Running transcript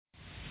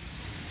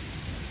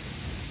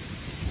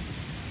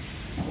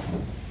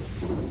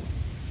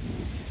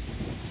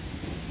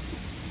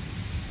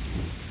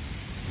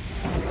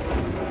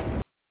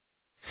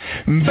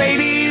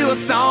Baby, you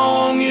a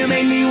song, you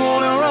make me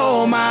wanna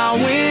roll my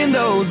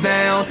windows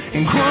down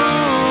and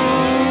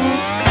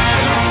cruise.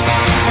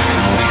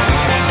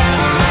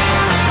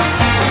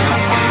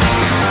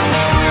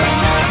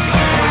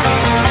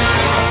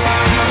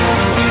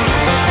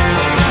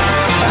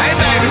 Hey,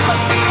 baby.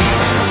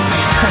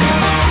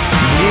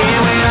 Yeah,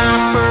 when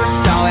I first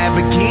saw that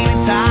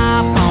bikini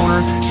top on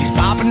her, she's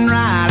popping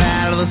right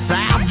out of the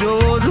South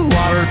Georgia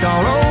water.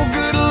 Thought, oh,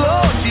 good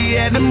Lord, she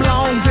had them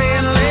long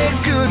tan legs,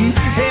 couldn't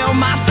help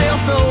myself,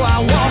 so I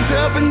walked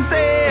up and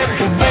said,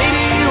 well,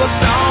 baby, you a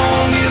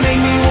song, you make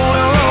me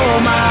wanna roll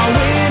my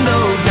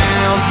windows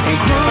down and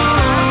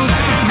cruise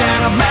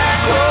down a back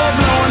road,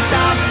 blowing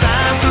stop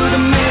signs through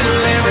the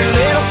middle of every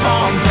little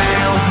farm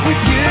town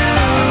with you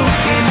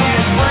in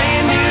this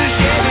brand new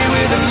Chevy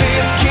with a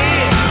lift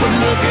kit. Would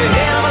look a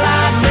hell of a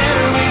lot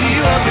better with you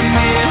up in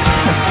this.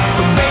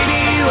 But baby,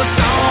 you a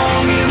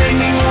song, you make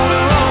me wanna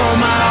roll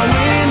my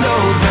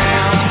windows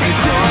down and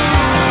cruise.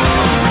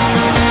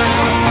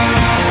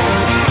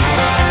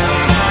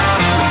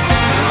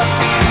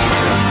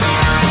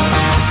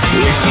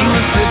 Yeah, she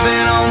was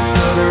sipping on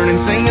Southern and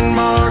singing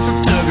bars of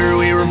Tugger.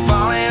 We were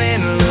falling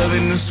in love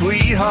in the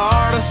sweet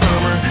heart of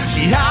summer.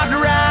 She hopped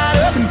right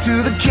up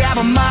into the cab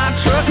of my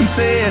truck and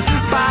said,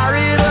 fire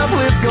it up,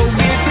 let's go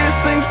get this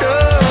thing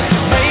stuck.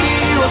 Baby,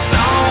 you a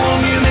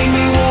song, you make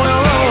me wanna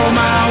roll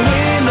my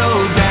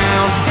windows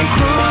down and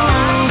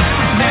cruise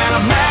down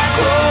a back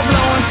road,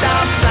 blowing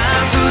stop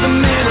signs through the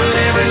middle of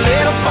every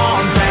little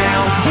farm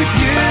town with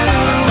you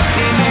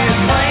in this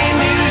brand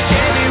new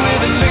Chevy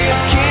with a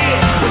lift kit.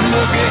 Would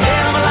look a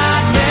hell of a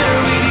lot better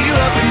with you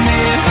up in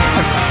this.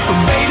 But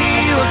baby,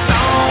 you a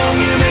song,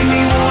 you make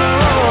me wanna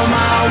roll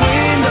my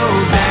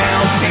windows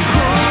down and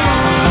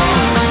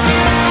cruise.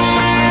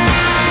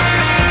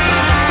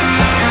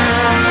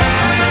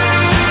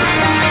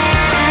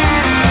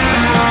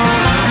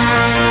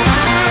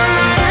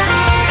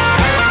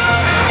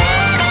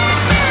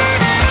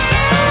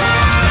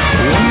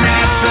 When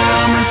that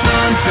summer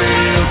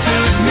sunset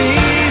took me,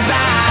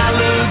 I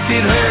looked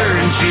at her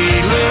and she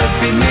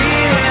looked at me,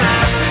 and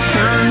I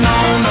turned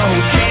on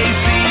those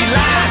KC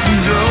lights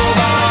and drove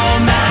all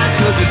night,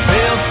 'cause it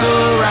felt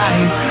so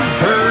right.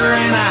 Her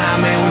and I,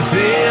 man, we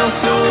felt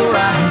so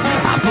right.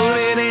 I put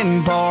it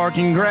in park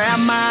and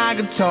grabbed my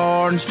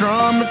guitar and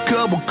strummed a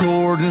couple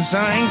chords and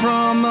sang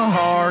from the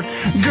heart.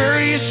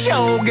 Girl, you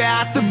sure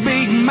got the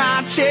beat in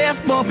my chest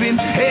bumping.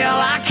 Hell,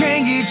 I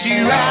can't get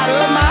you out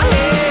of my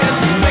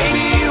head. Baby,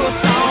 you a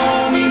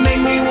song, you make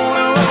me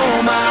wanna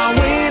roll my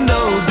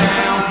windows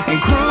down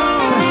and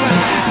cruise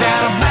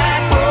down a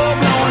back road,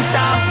 blowing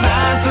stop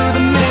signs through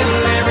the middle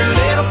of every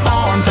little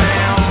farm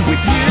town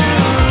with you.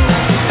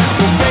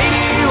 Well,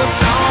 baby, you a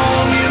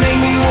song, you make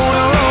me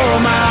wanna roll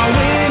my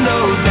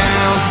windows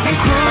down and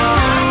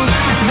cruise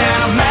down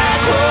a back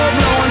road,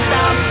 blowing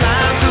stop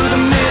signs through the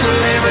middle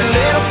of every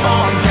little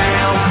farm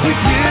town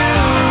with you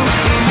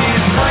in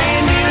this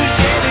brand new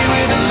Chevy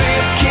with a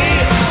lift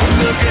kit. Would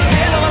look a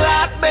hell of a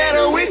lot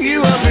better with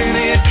you up in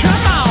it.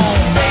 Come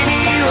on, baby,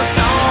 you a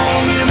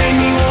song, you make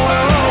me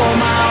wanna roll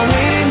my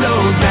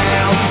windows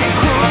down and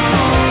cruise.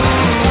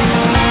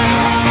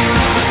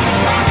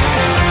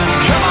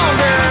 Come on,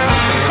 girl,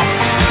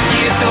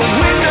 get the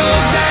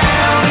windows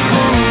down and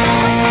cruise.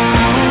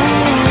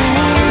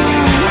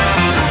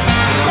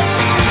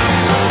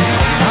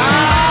 Oh,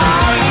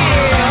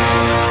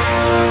 yeah.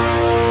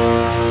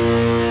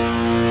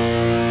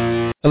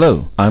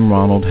 Hello, I'm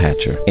Ronald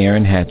Hatcher,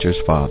 Aaron Hatcher's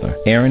father.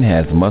 Aaron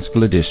has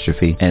muscular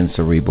dystrophy and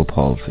cerebral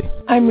palsy.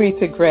 I'm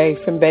Retha Gray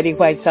from Betty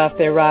White's Off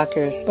Their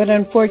Rockers, but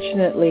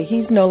unfortunately,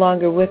 he's no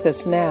longer with us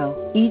now.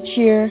 Each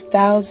year,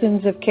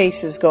 thousands of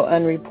cases go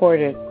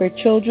unreported where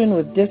children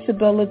with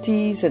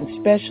disabilities and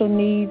special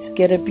needs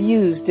get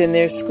abused in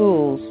their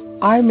schools.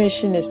 Our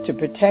mission is to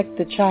protect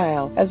the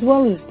child as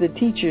well as the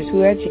teachers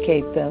who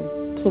educate them.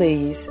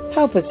 Please,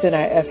 help us in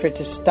our effort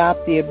to stop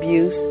the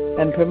abuse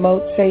and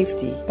promote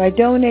safety by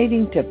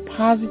donating to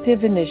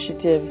positive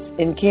initiatives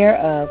in care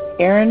of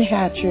Aaron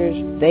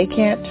Hatcher's They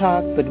Can't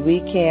Talk But We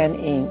Can,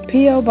 Inc.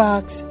 P.O.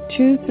 Box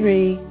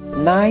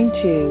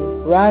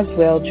 2392,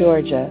 Roswell,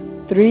 Georgia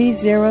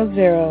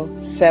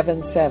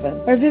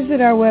 30077, or visit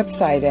our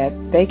website at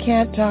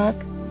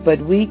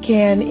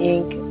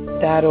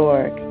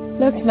theycan'ttalkbutwecaninc.org.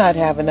 Let's not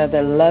have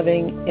another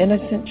loving,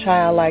 innocent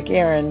child like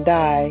Aaron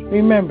die.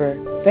 Remember,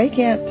 they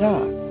can't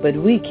talk, but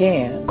we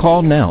can.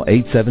 Call now,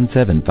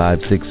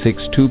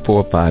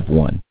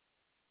 877-566-2451.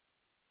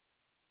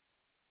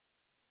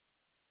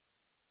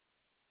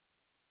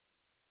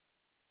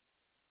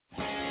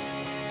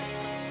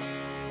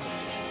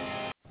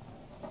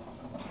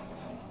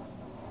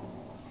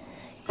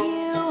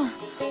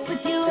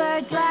 With your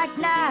words like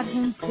knives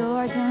and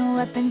swords and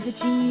weapons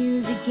that you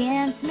use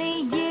against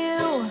me,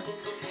 you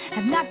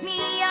have knocked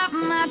me off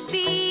my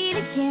feet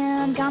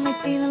again, got me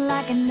feeling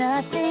like a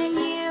nothing.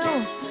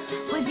 You,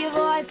 with your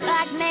voice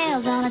like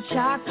nails on a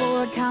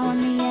chalkboard,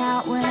 calling me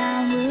out when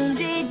I'm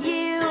wounded.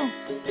 You,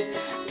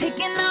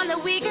 picking on the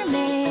weaker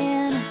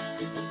man.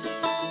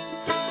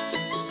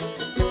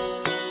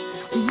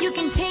 You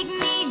can take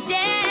me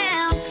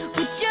down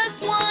with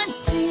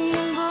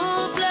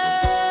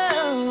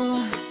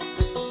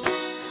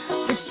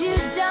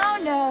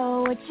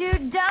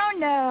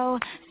know.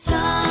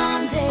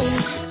 Someday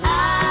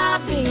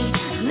I'll be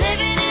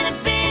living in a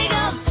big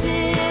old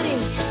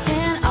city,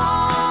 and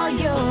all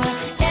you're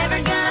ever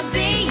gonna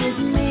be is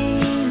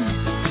me.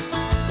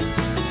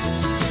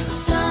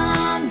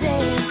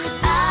 Someday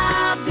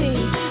I'll be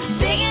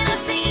big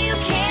enough that you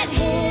can't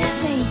hit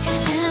me,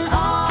 and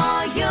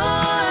all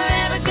you're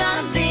ever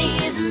gonna be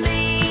is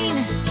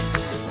mean.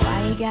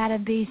 Why you gotta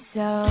be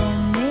so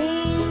mean?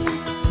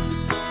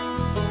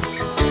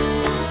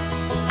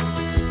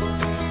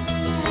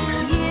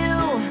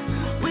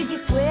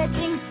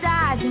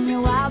 And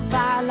your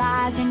wildfire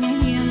lies and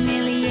your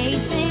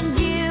humiliation,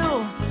 you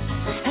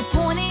have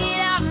pointed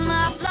out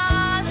my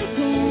flaws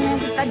again.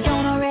 As if I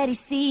don't already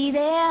see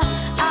them,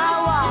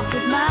 I walk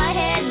with my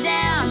head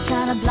down,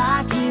 trying to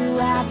block you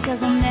out,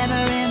 'cause I'll never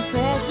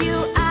impress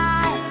you.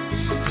 I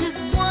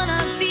just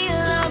wanna feel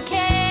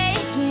okay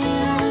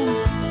again.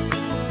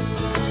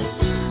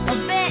 I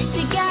bet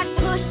you got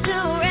pushed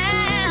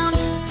around,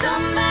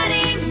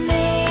 somebody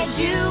made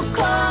you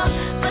call,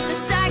 but the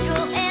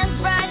cycle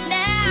ends right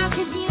now,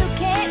 'cause you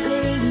can't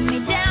lead me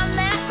down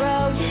that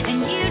road,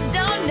 and you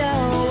don't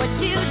know what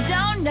you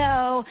don't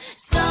know.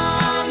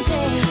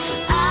 Someday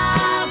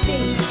I'll be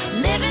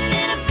living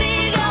in a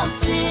big old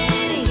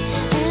city,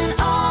 and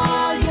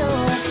all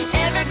you're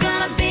ever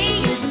gonna be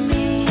is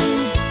me.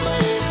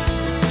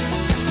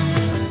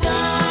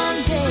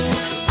 Someday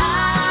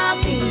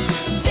I'll be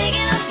big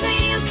enough so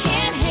you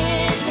can't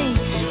hit me,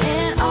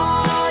 and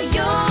all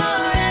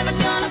you're ever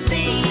gonna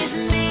be is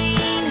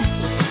mean.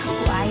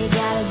 Why you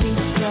gotta be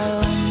so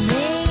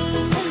mean?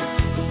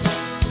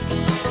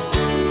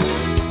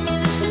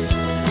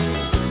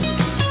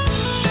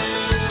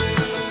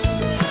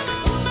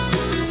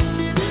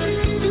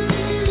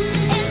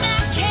 And I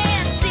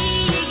can't see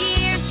you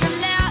years from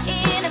now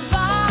in a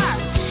bar,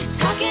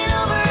 talking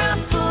over a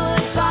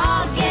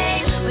football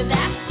game with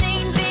that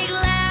same big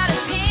loud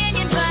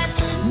opinion, but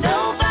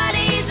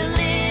nobody's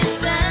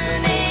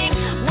listening.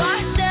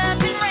 Washed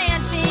up and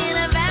ranting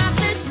about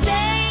the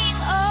same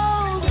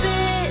old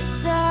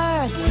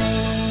bitter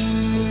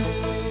things.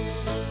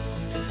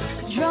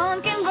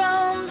 Drunk and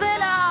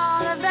grumbling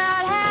on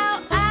about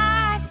how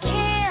I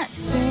can't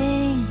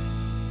sing,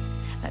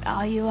 but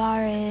all you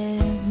are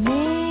is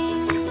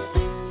mean.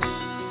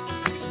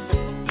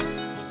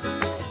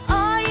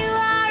 All you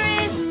are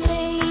is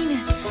mean,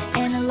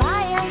 and a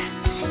liar,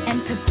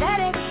 and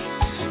pathetic,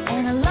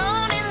 and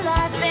alone in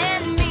life,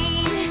 and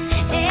mean,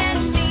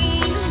 and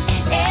mean,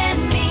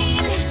 and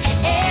mean,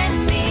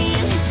 and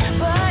mean.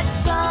 But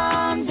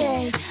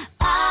someday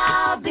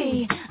I'll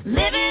be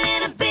living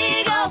in a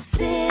big old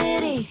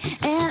city,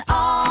 and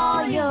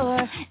all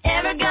you're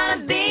ever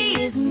gonna be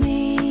is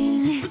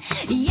mean.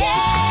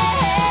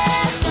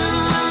 Yeah,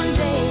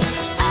 someday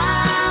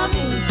I'll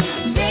be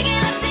big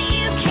enough that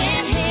you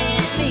can't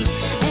hit me,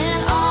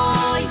 and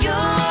all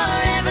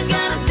you're ever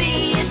gonna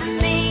be is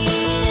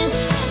mean.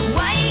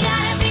 Why you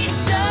gotta be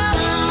so?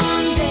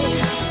 Someday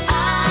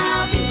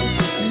I'll be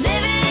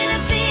living in a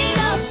big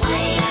old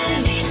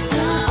city,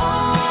 and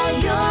all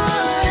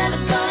you're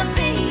ever gonna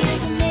be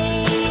is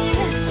mean.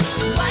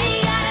 Why you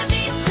gotta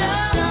be so?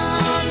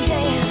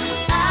 Someday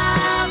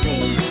I'll be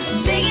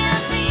big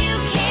enough that you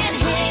can't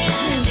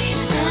hit me,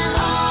 and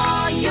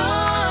all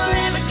you're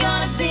ever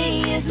gonna be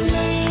is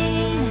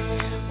mean.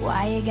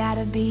 Why you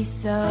gotta be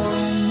so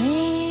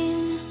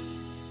mean?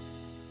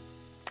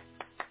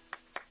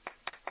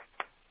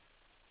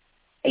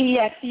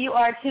 Yes, you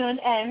are tuned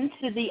in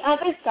to the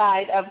other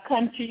side of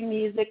country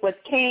music with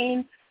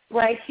Cain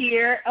right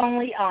here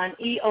only on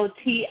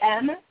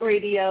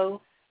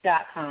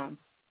EOTMradio.com.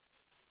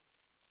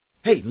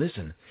 Hey,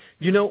 listen.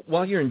 You know,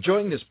 while you're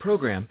enjoying this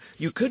program,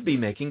 you could be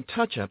making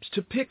touch-ups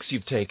to pics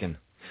you've taken.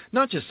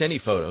 Not just any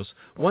photos,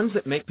 ones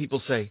that make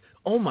people say,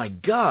 "Oh my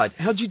God,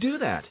 how'd you do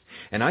that?"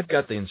 And I've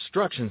got the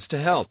instructions to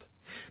help.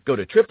 Go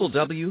to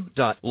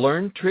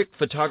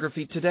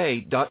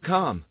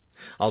www.learntrickphotographytoday.com.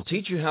 I'll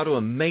teach you how to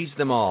amaze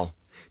them all.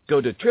 Go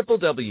to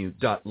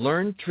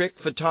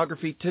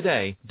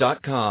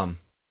www.learntrickphotographytoday.com.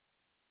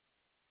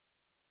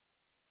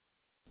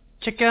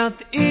 Check out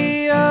the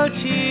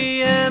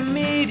EOTM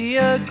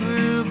Media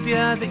Group,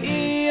 yeah, the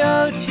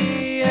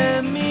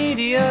EOTM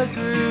Media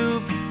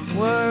Group.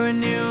 We're a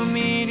new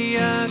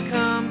media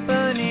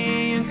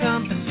company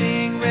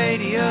encompassing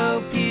radio,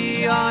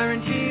 PR,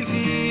 and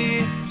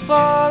TV.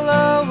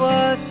 Follow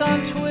us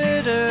on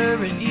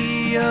Twitter at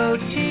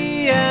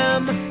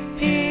EOTMPR.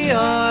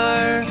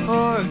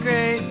 For a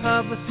great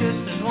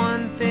publicist, there's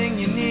one thing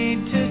you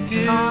need to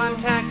do.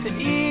 Contact the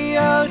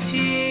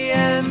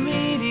EOTM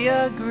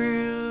Media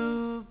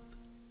Group.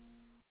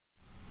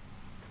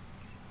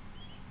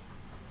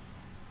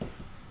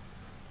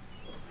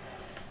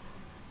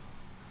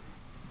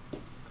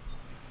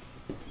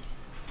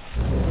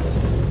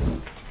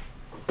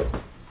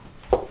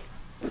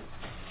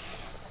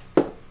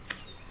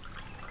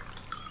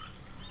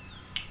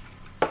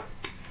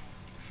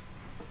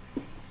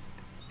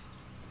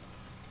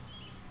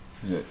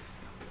 Is it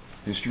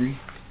history?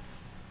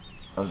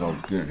 I was always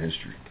good at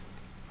history.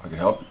 I can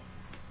help you.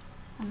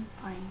 I'm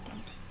fine,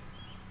 thanks.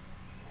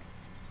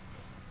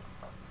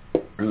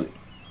 Really?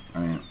 I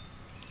mean,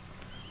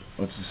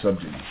 what's the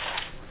subject?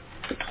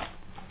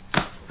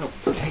 Oh,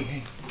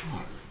 hey.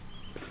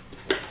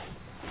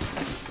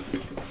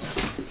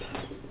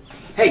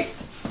 Hey!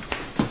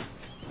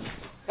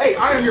 Hey,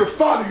 I am your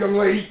father, young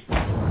lady!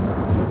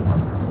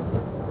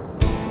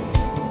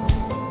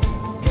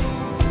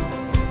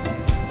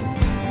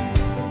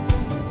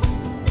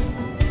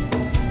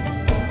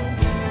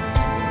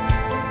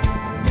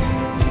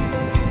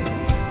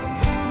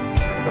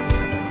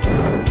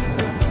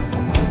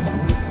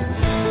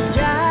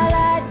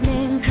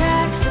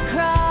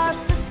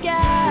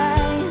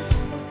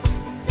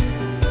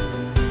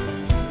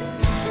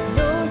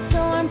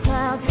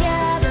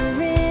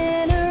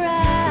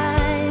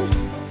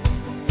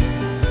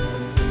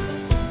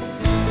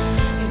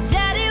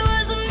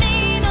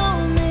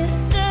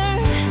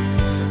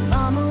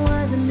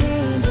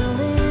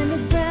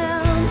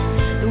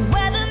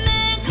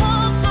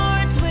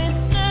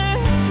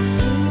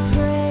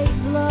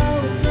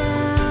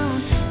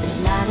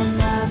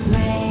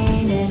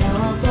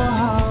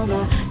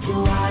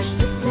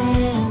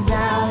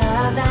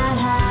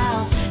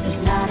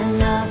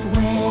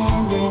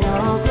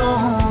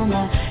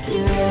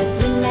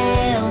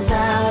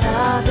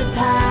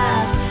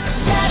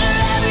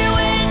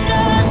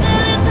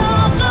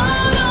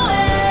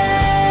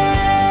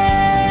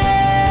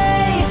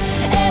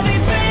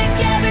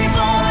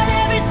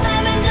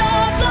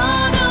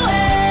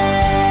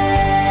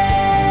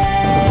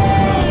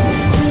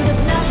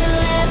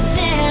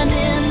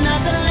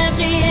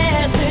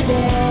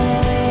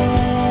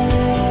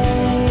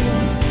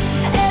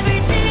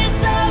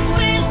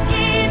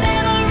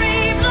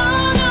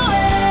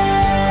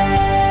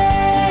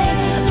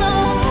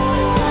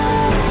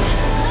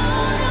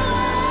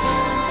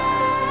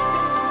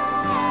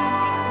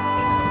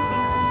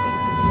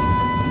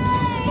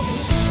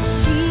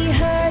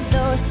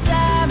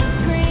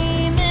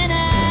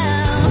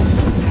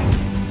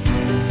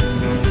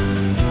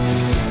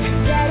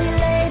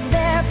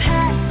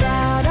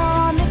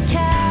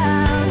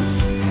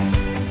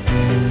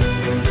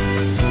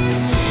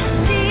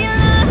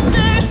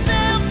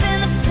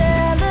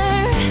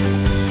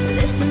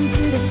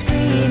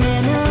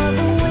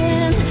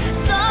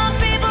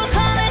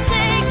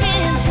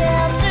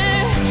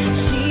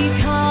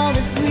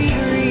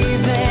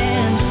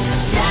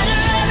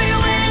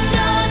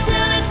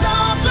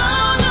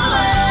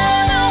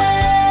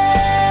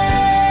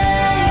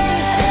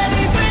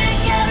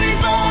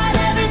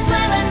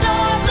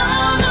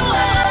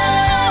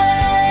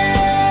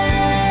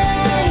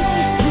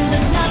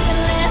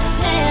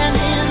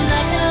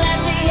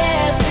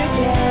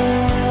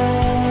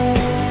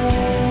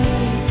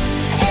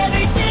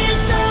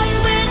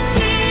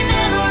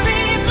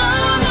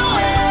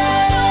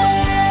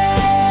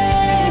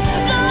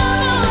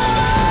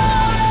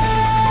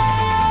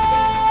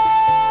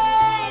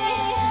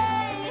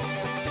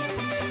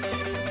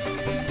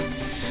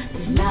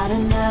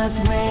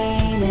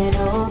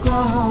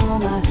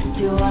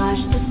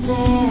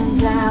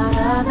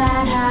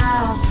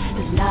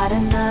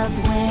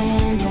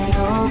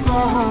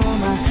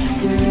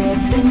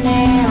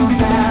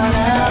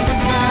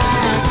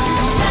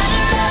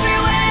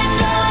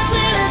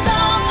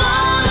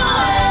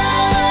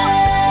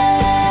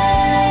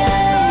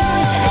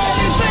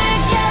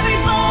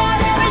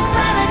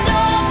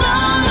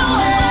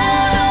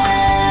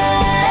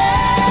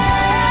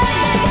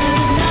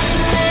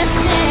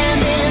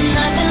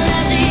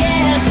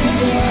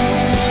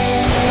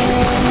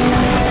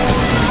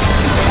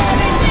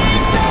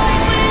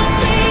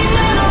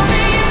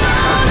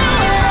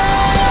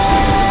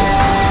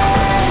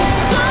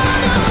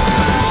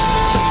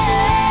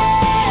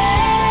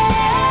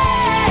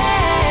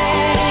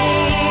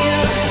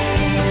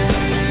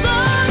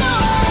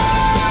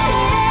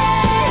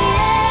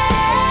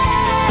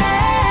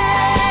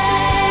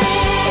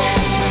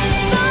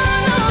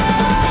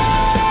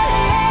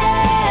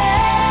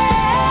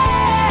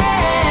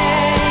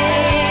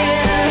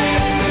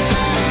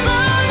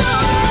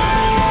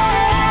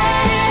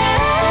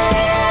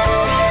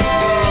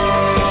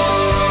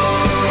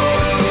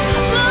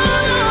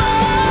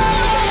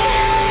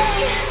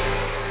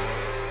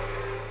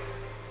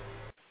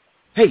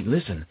 Hey,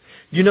 listen.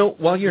 You know,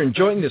 while you're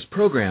enjoying this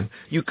program,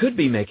 you could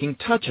be making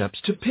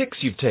touch-ups to pics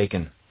you've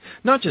taken.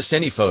 Not just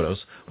any photos,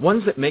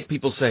 ones that make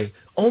people say,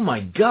 "Oh my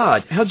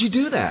God, how'd you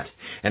do that?"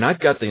 And I've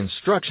got the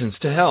instructions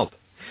to help.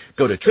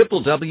 Go to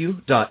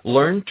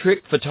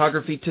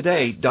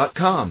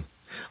www.learntrickphotographytoday.com.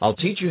 I'll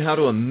teach you how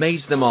to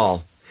amaze them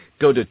all.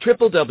 Go to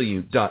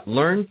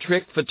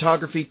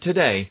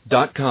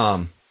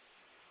www.learntrickphotographytoday.com.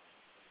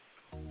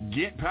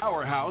 Get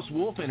Powerhouse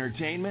Wolf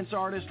Entertainment's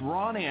artist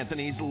Ron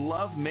Anthony's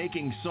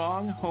love-making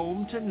song,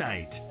 Home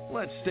Tonight.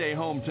 Let's stay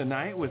home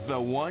tonight with the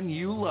one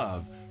you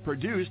love.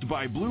 Produced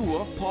by Blue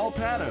Wolf Paul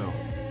Pato.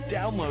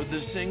 Download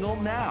the single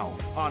now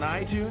on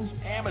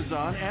iTunes,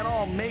 Amazon, and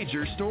all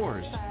major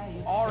stores.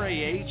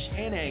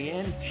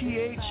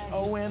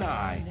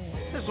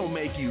 RAHNANTHONI. This will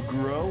make you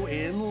grow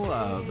in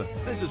love.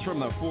 This is from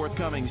the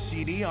forthcoming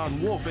CD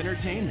on Wolf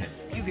Entertainment.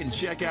 You can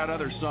check out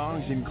other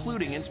songs,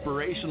 including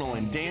inspirational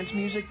and dance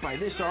music by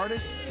this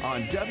artist,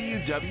 on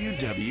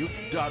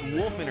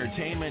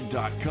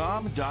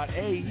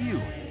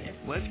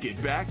www.wolfentertainment.com.au. Let's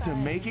get back to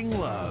making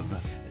love.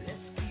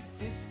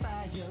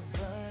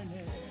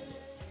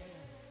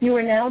 You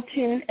are now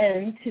tuned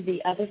in to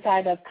the other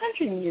side of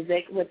country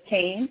music with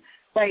Cain,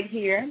 right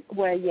here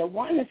where you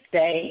want to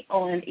stay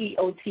on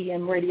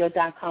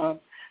EOTMradio.com.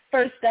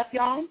 First up,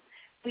 y'all,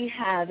 we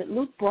have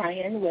Luke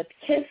Bryan with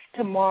Kiss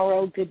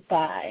Tomorrow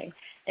Goodbye.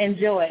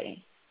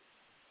 Enjoy.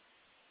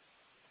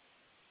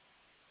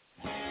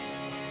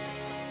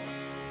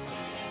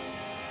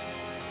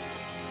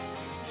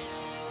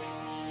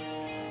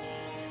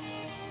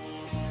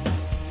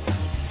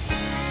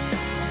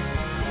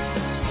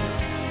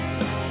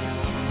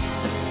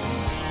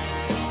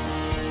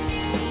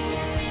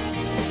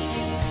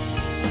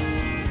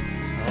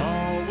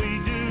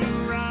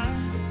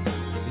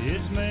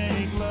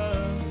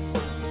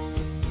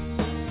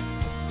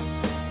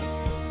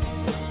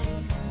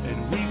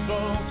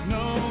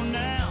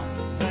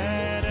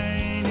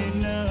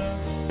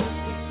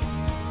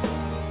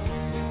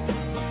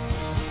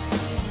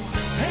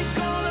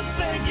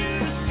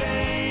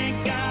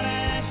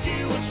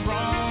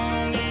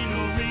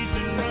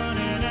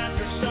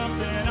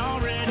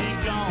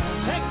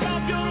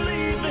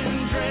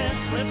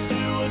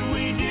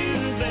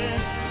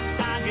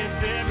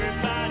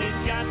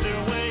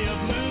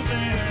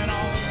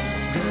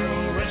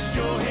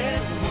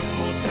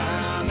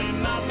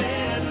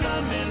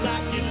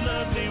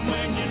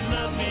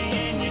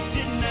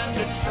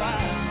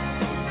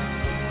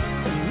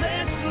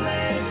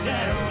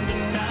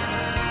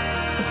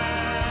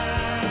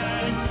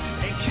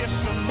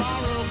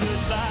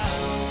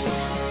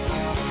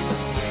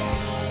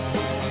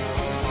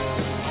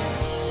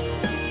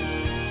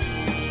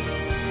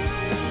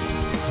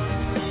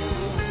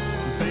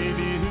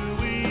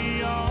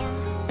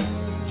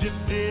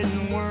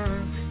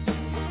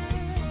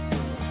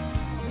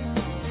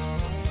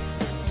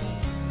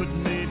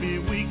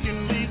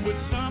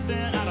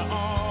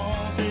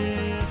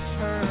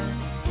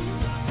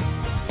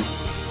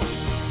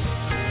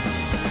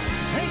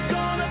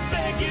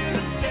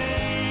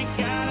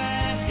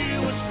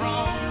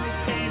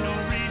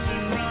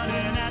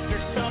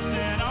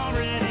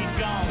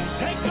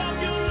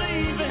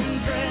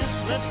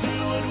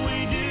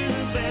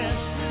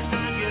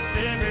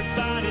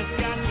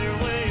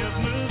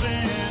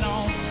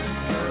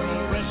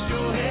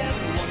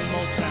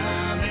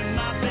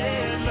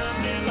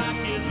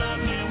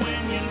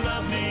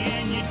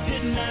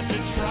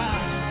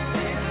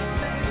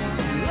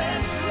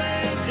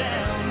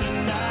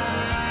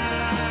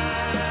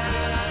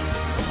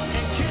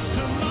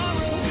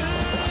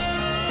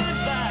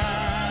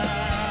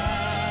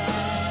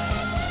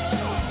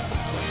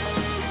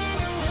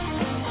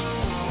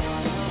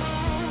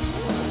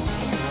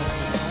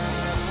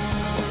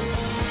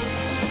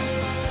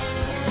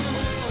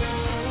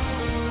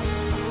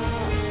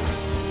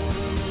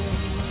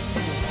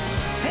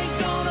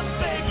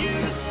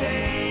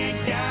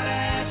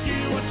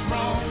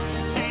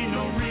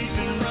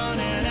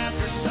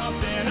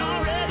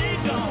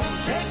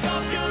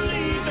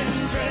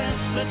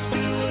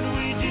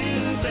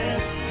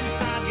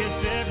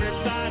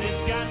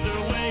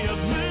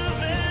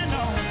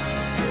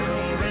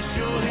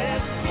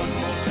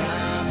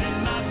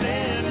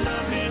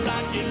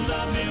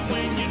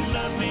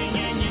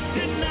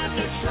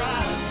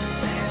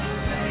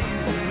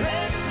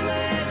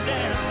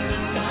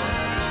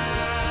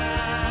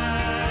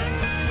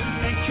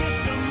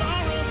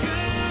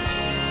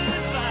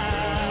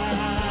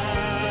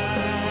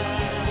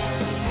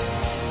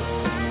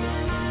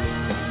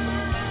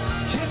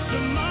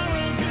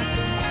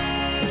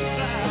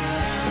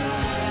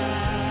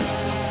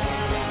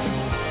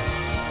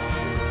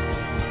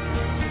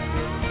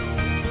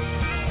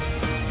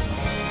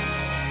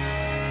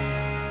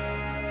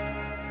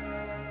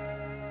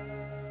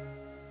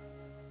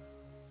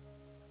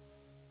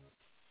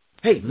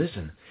 Hey,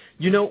 listen,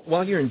 you know,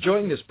 while you're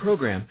enjoying this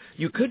program,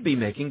 you could be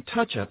making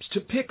touch-ups to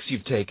pics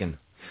you've taken.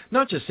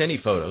 Not just any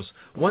photos,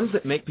 ones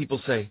that make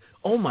people say,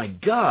 "Oh my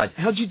God,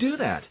 how'd you do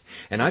that?"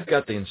 And I've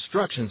got the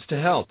instructions to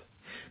help.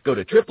 Go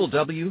to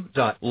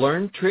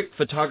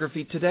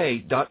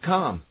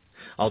www.learntrickphotographytoday.com.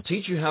 I'll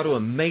teach you how to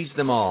amaze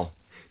them all.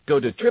 Go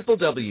to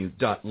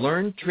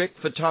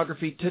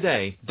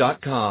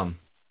www.learntrickphotographytoday.com.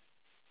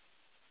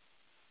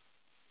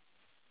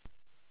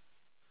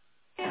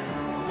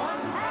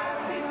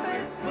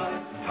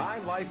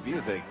 Life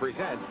Music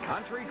presents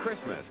Country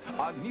Christmas,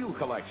 a new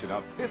collection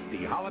of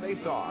 50 holiday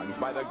songs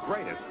by the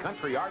greatest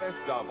country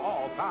artists of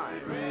all time.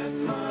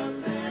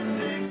 Christmas in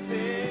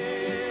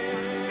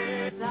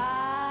Dixie,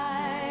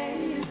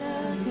 silent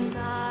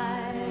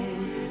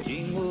night.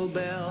 Jingle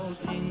bells,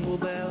 jingle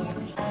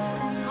bells.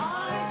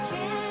 Hard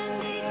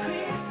candy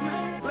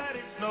Christmas. Let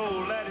it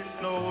snow, let it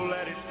snow,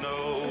 let it snow.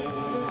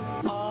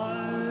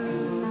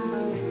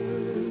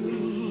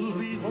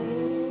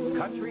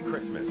 Country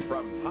Christmas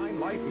from Time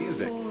Life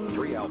Music.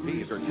 3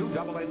 LPs or 2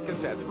 double-length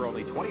cassettes for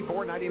only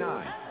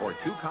 $24.99 or 2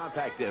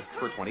 compact discs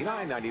for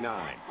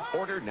 $29.99.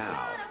 Order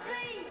now.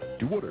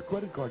 To order,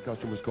 credit card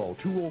customers call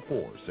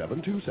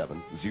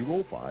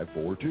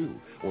 204-727-0542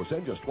 or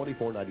send just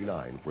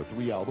 $24.99 for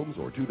 3 albums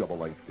or 2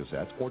 double-length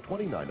cassettes or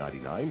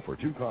 $29.99 for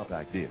 2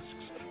 compact discs,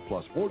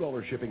 plus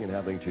 $4 shipping and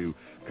handling to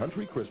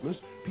Country Christmas,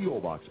 P.O.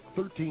 Box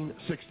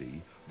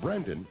 1360,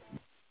 Brandon.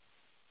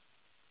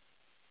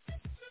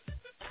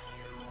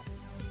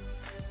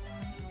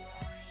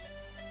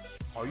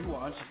 Are you an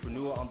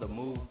entrepreneur on the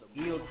move?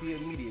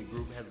 EOTM Media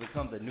Group has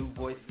become the new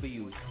voice for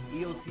you.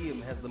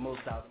 EOTM has the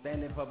most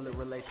outstanding public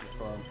relations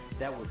firm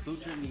that will suit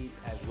your needs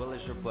as well as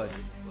your budget.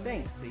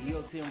 Thanks to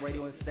EOTM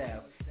Radio and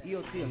staff,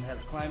 EOTM has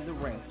climbed the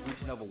ranks,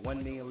 reaching over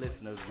 1 million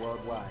listeners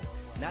worldwide.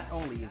 Not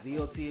only is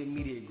EOTM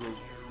Media Group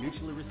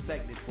mutually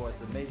respected for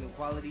its amazing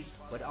quality,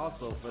 but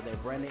also for their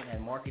branding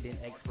and marketing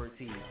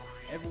expertise.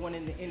 Everyone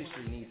in the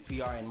industry needs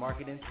PR and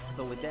marketing,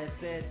 so with that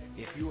said,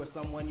 if you or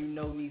someone you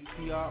know needs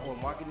PR or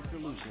marketing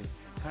solutions,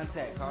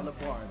 contact Carla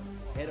Barnes,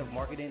 Head of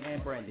Marketing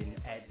and Branding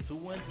at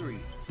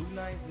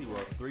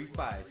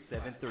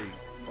 213-290-3573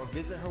 or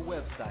visit her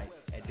website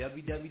at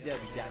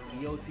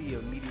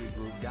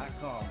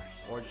www.eotmmediagroup.com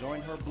or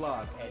join her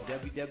blog at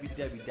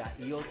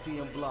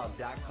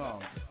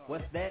www.eotmblog.com.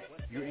 What's that?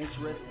 You're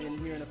interested in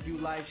hearing a few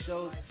live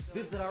shows?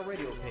 Visit our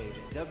radio page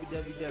at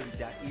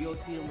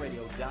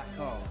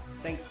www.eotmradio.com.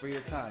 Thanks for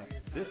your time.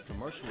 This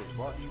commercial is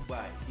brought to you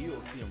by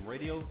EOTM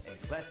Radio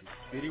and Classic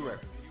City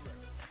Records.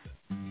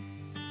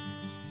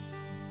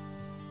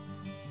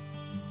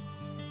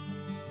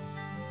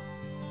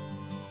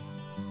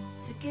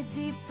 Took a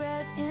deep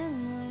breath in the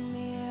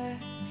mirror.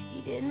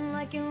 You didn't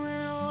like it when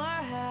I wore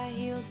high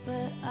heels,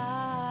 but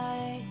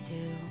I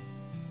do.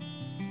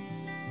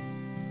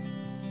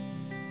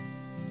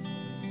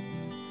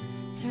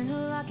 Turned the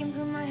lock and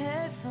put my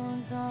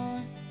headphones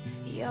on.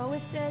 He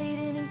always said he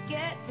didn't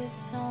get this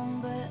song,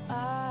 but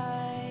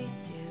I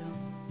do.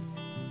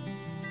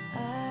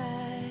 I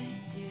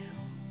do.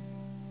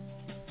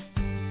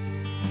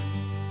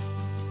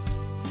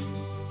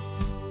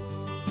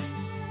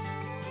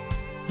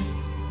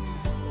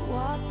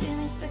 Walked in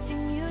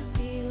expecting you'd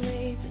be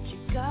late, but you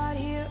got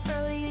here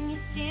early and you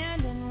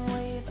stand and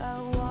wave.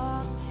 I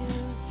walked to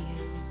you.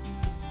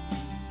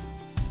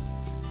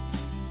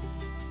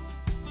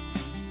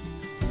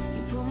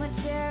 You pulled my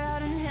chair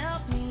out and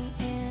helped me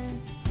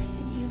in,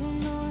 and you don't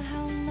know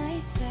how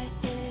nice that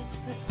is,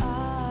 but I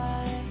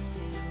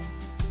do.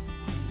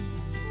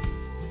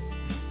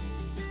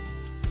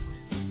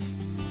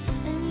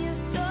 And you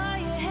throw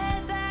your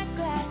head back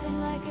laughing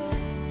like a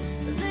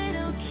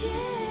little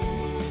kid.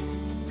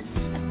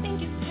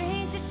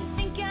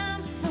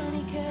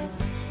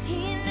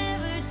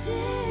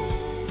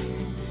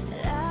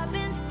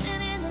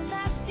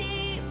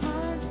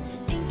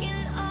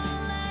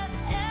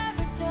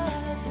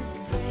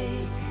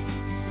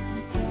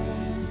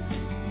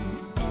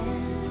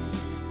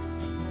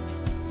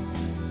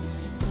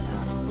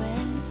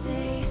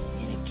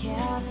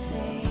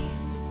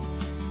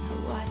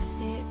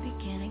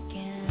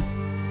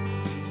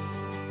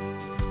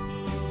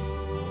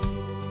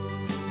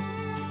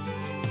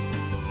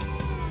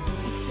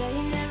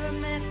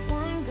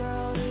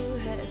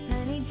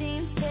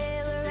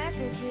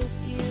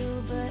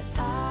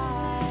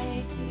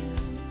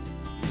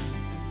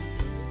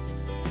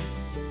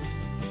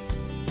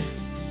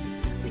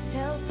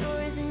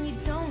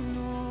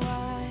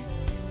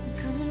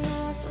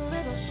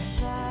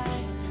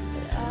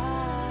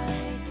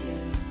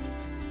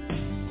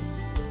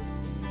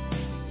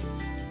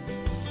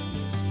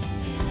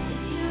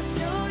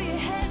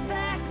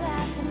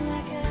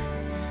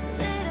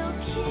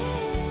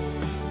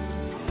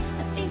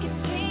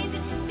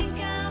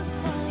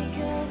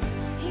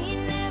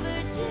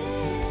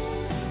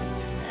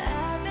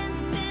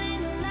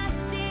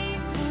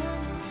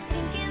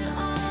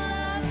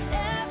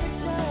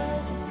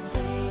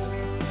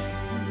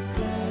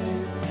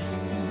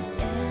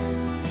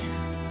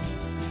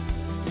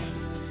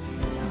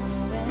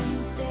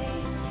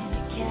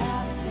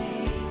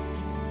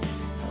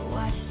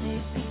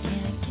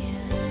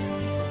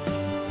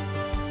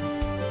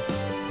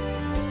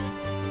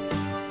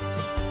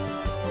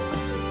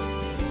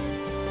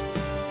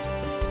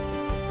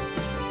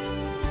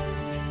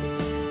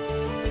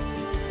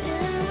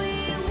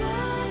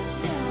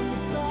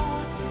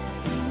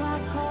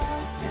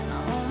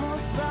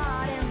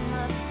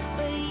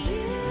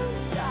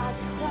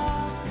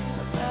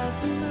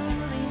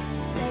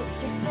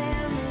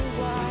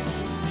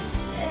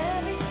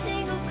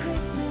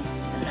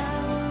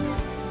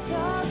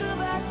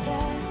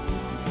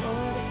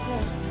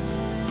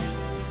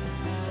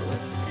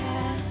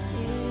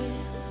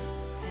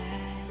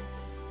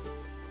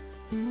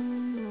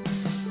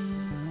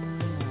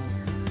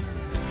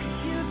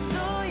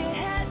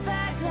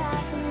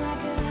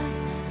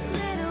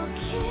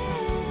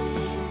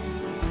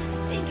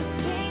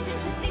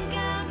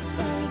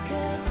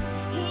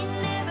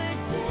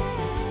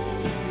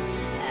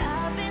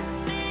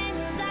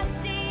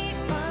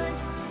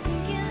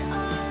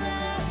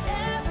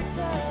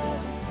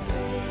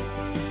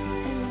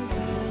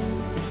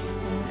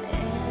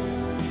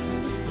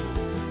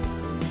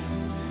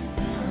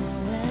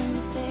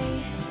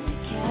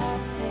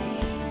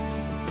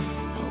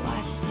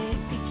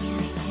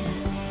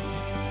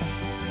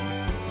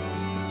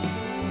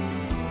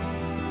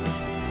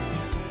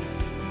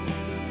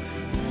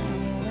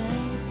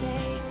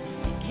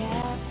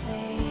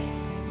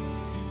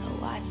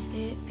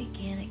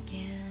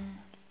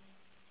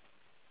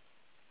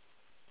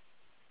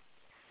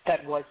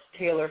 That was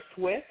Taylor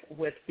Swift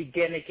with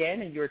Begin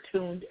Again, and you're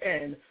tuned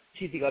in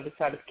to The Other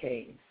Side of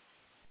Cain.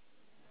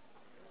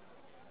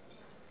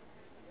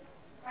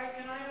 All right,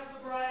 can I have the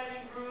bride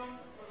and groom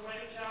for the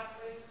wedding shot,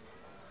 please?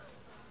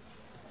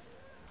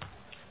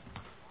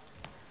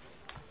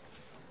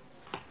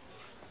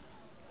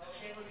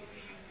 Okay, let me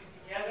see you two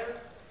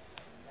together.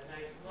 A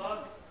nice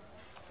look.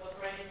 Look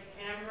right into the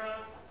camera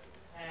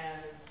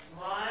and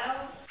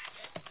smile.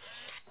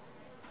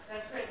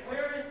 That's great.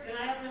 Can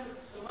I have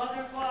the mother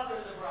and father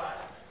of the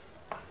bride?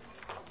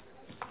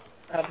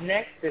 Up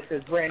next, this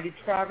is Randy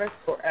Travis,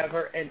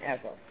 Forever and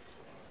Ever.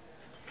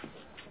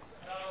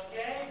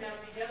 Okay, now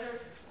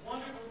together,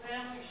 wonderful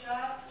family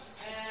shot,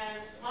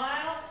 and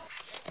smile.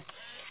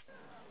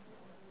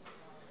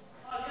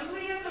 Can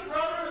we have the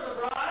brother of the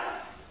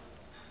bride?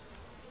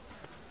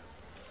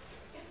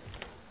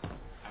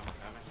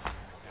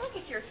 Look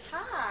at your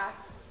tie.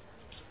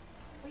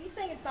 Were you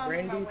singing songs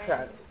Randy about wedding?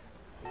 Travis.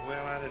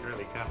 Well, I didn't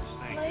really come to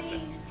sing.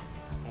 Please.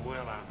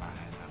 Well, I might.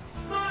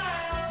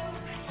 Smile.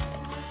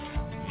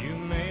 You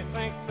may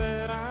think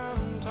that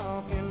I'm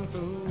talking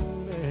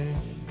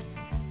foolish.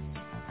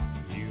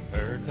 You've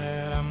heard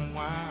that I'm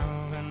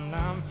wild and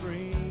I'm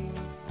free.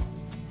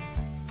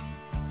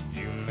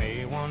 You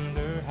may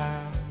wonder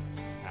how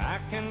I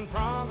can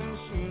promise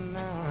you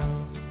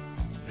now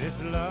this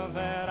love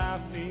that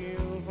I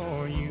feel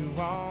for you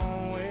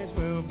always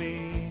will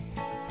be.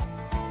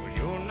 Well,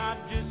 you're not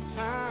just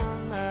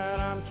time that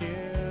I'm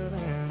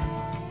killing.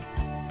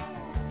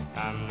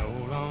 I'm no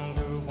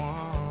longer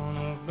one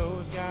of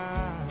those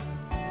guys.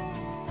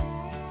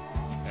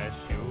 As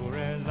sure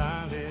as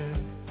I live,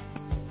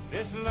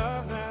 this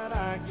love that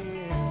I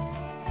give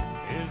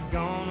is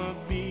gonna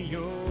be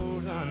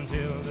yours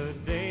until the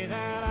day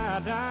that I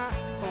die.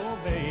 Oh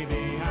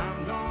baby,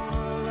 I'm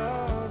gonna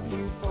love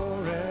you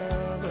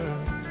forever,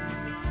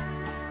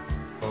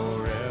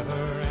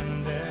 forever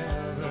and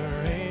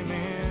ever,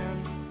 amen.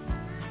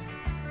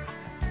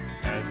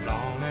 As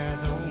long as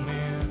old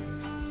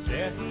men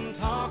sit and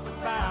talk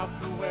about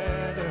the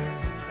weather,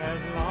 as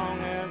long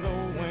as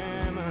old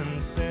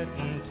women sit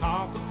and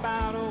talk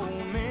about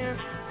old men,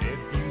 if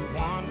you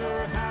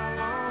wonder how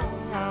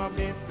long I'll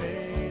be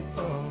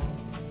faithful,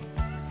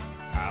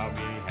 I'll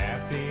be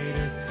happy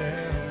to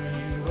tell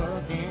you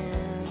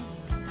again,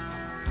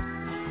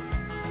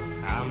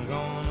 I'm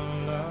gonna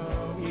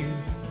love you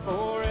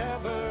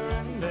forever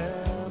and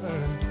ever,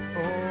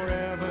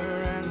 forever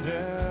and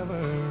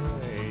ever,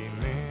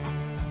 amen.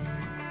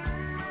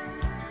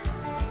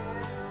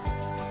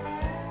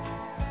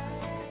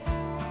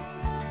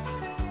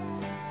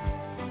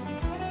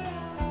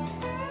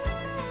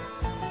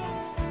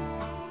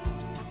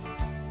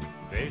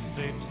 They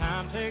say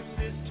time takes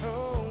its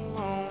toll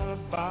on the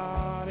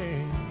body,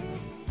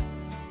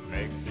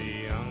 makes the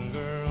young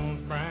girl's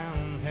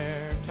brown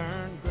hair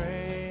turn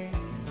gray.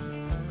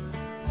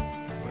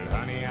 Well,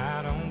 honey,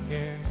 I don't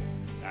care,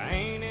 I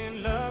ain't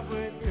in love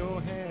with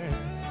your hair,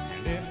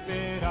 and if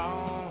it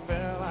all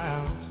fell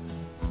out,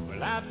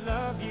 well, I'd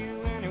love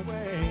you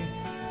anyway.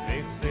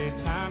 They say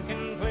time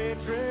can play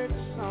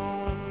tricks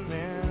on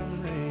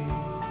memory,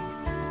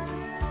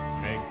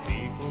 make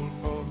people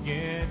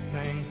forget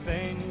things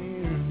they knew.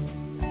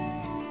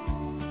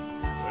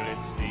 Well,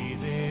 it's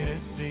easy to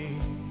see,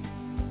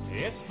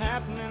 it's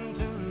happening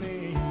to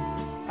me.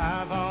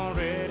 I've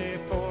already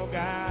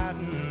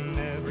forgotten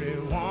every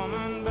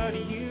woman but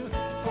you.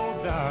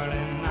 Oh,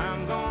 darling,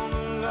 I'm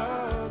gonna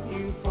love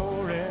you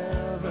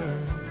forever,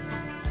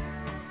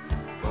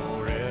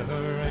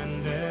 forever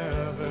and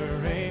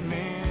ever,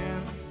 amen.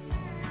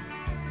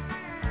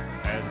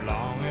 As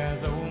long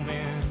as old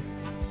men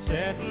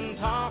sit and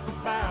talk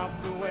about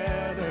the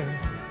weather,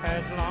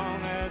 as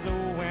long as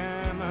old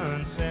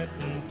women sit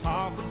and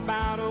talk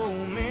about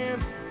old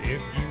men,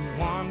 if you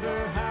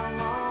wonder how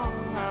long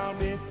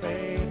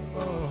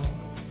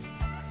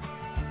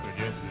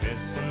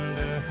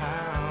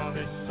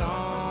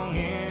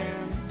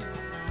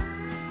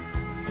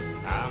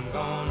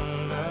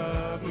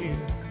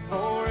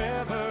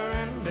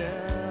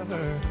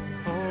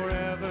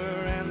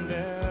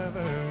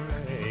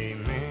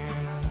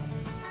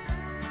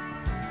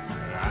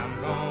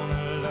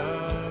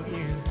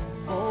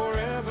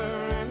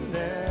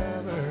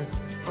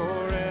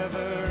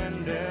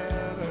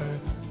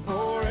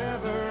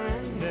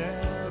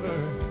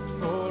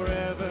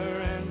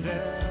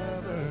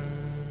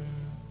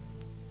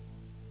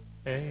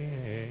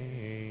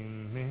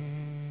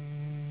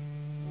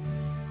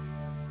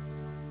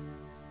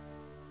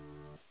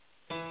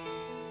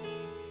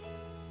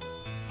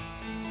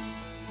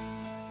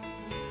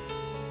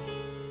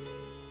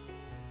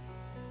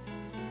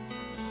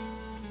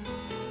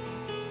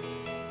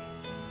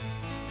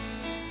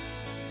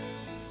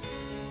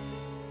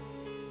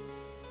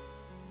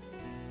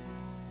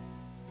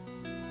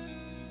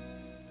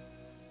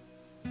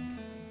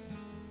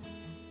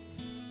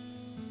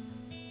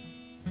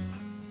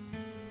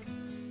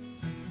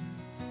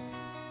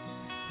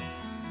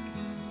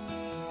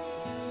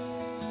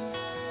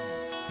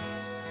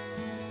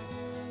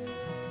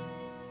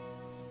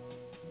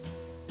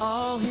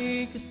All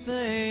he could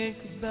think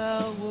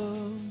about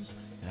was,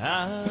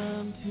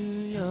 I'm too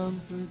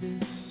young for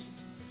this.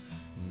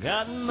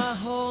 Got my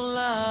whole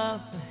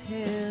life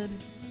ahead.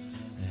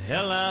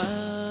 Hell,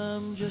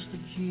 I'm just a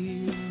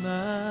kid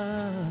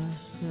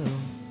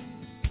myself.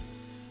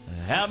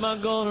 How am I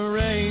gonna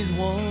raise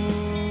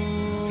one?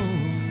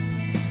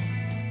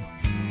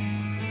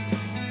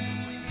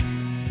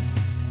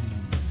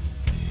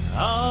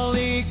 All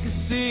he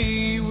could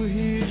see were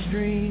his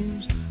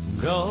dreams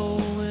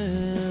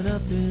going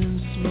up in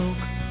smoke.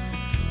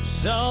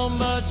 So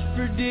much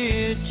for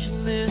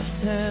ditching this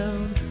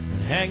town,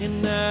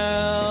 hanging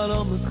out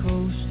on the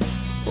coast.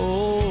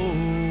 Oh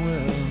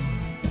well,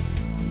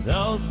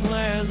 those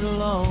plans are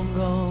long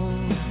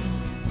gone.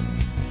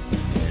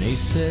 And he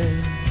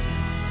said,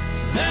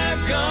 there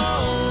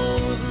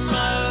goes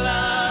my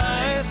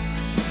life.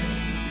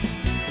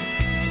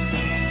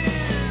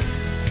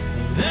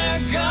 There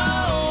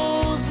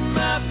goes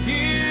my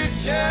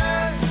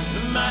future,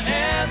 my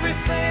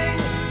everything.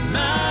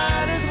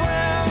 Might as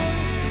well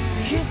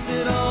kiss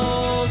it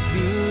all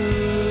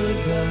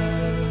goodbye.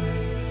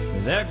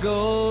 There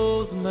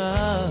goes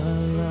my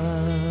life.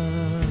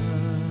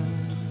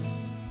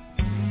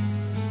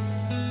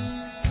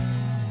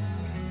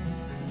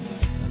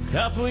 A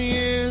couple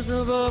years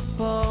of up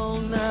all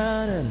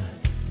night and a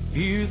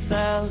few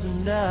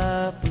thousand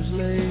diapers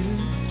later.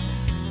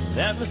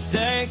 That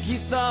mistake he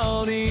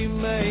thought he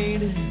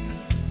made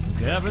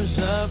covers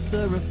up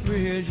the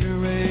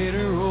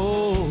refrigerator.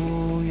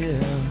 Oh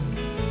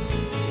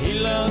yeah, he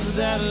loves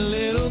that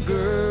little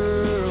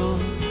girl.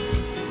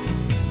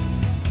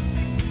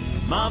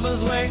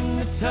 Mama's waiting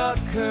to tuck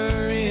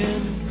her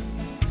in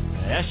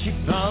as she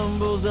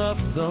fumbles up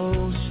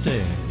those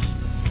stairs.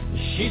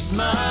 She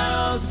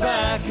smiles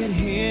back at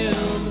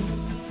him,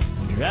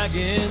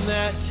 dragging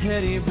that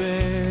teddy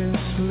bear.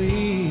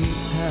 Sleep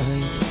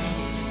tight,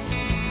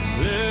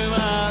 blue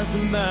eyes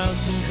and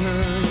bouncing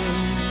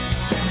curls.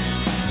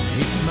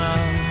 He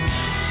smiles,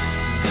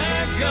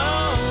 there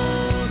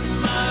goes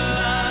my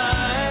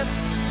life.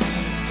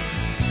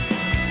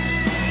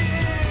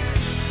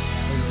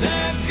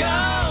 There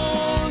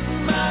goes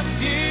my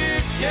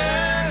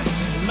future,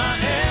 my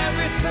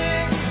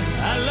everything.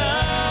 I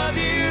love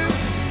you,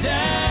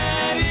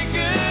 Daddy,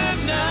 good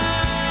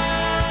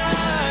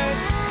night.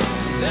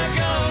 There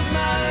goes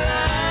my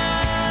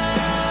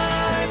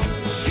life.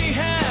 She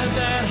has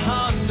that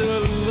Honda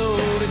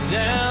loaded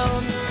down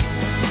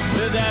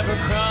with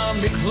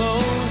Abercrombie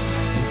clothes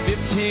and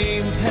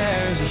 15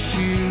 pairs of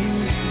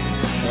shoes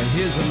and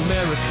his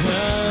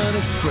American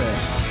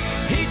Express.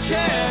 He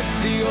checked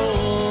the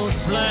oil,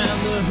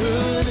 slammed the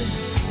hood,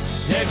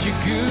 said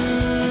you're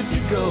good to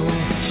go.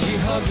 She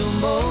hugged them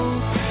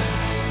both,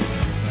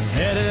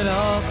 headed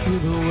off to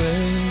the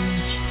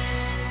West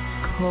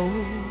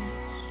Coast.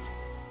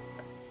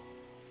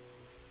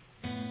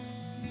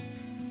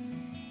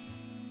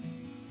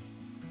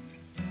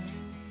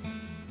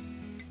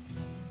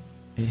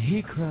 And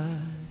he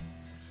cried,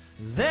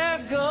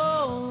 there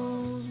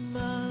goes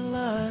my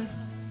life.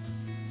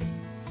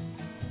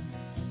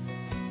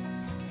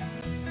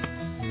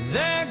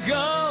 There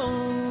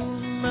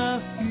goes my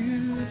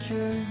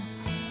future,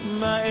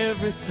 my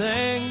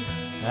everything.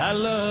 I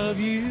love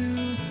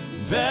you,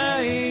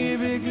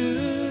 baby,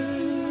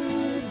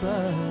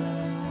 goodbye.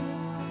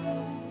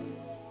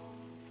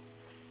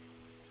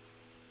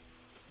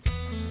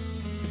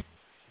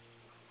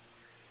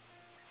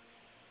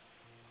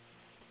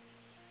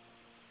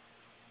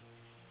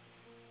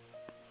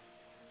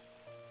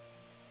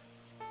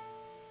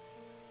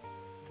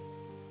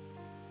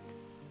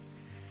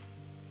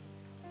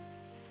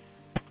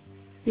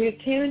 You're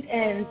tuned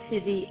in to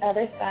the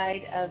other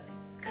side of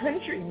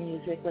country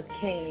music with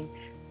Cain.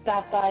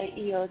 Stop by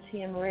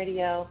EOTM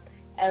Radio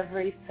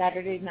every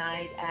Saturday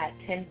night at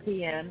 10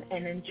 p.m.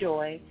 and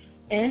enjoy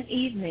an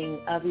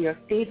evening of your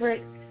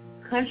favorite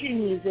country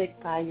music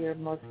by your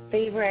most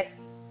favorite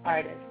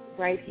artists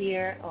right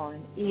here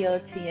on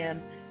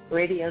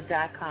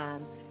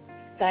EOTMRadio.com.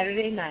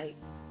 Saturday night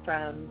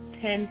from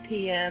 10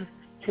 p.m.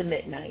 to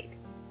midnight,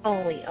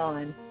 only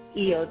on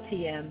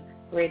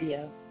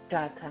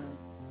EOTMRadio.com.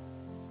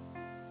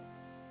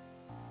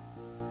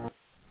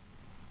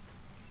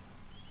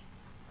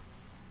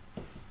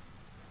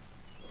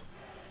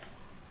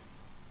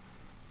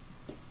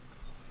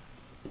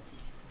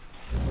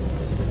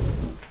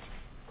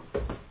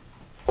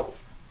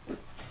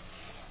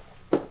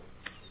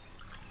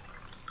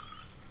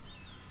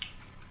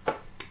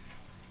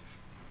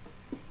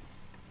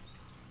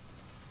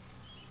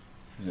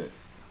 Is it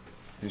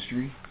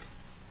history?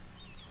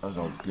 I was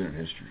always good at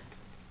history.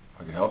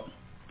 I can help you.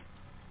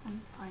 I'm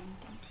fine,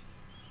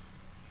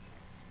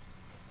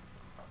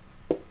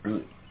 thanks.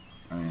 Really?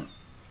 I mean,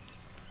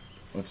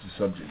 what's the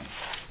subject?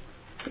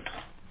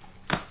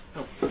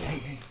 Oh,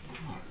 hey,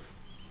 come on.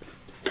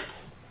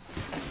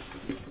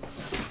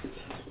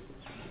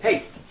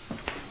 Hey!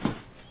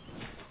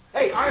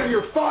 Hey, I am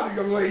your father,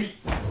 young lady!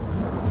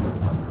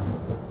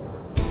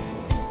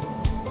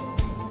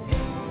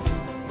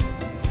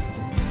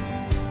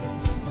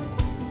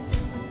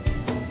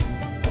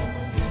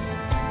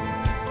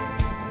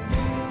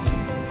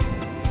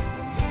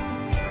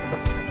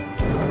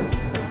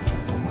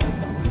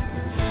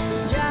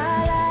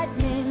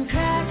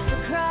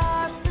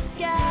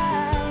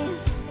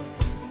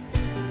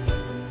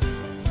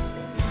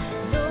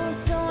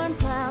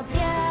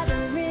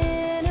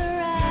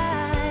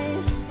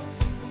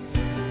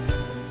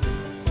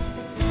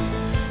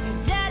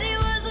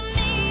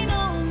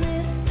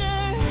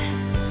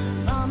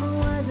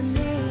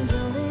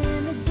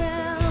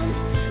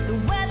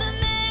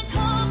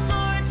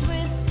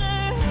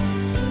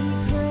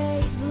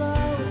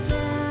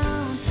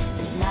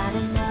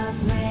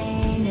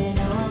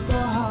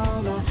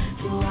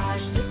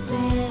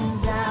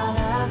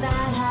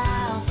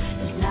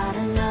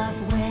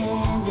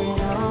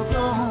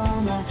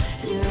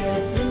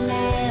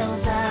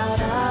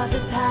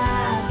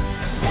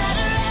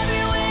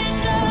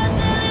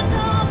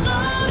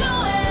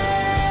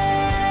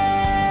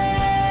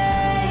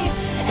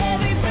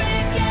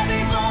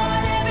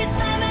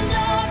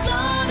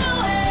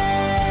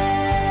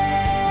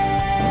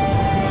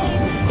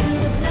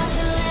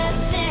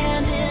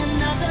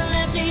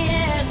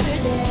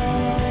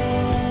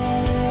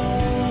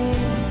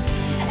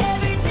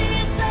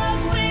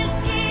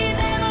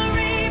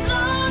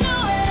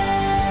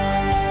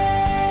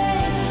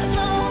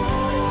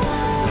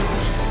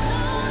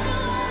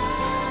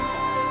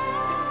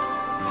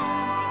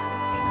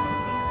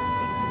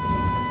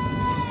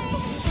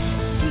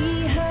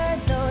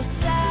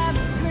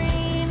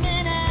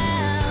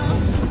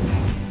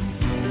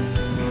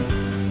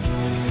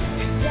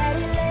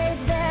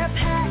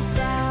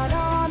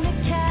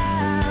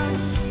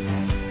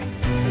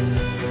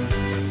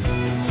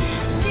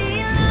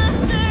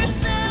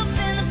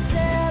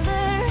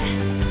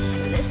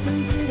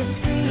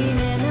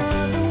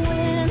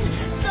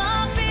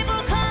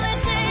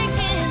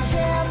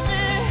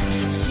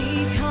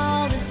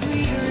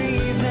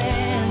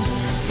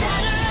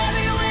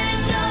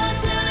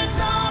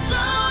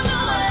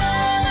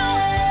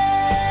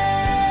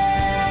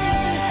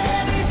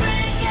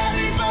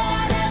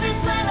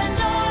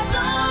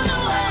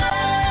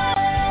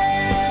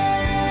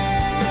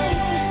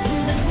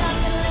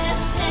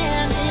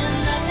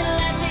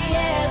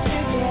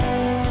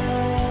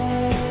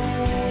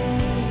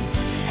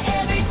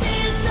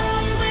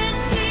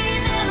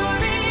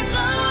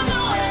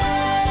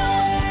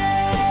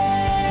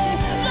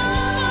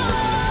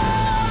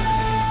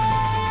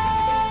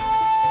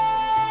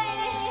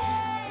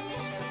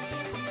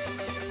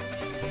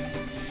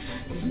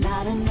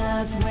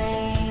 enough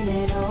rain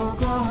in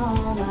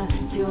Oklahoma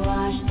to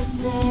wash the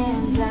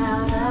sins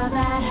out of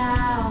that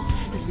house.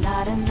 There's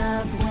not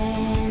enough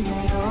wind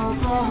in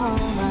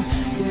Oklahoma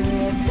to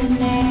rip the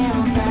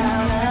nails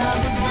out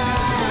of the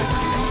glass.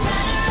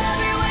 Shatter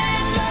every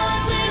window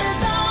until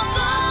it's all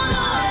blown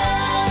away.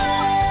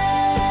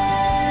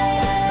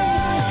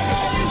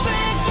 Every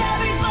brick,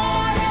 every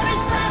board, every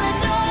slamming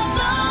door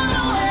blown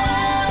away.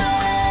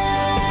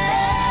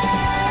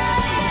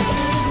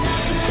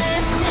 Nothing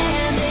left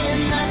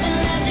standing, nothing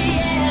left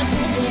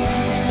yesterday.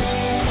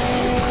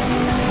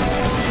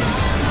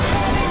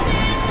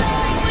 Everything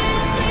flowing with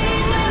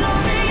sweet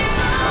memories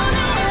blown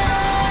away.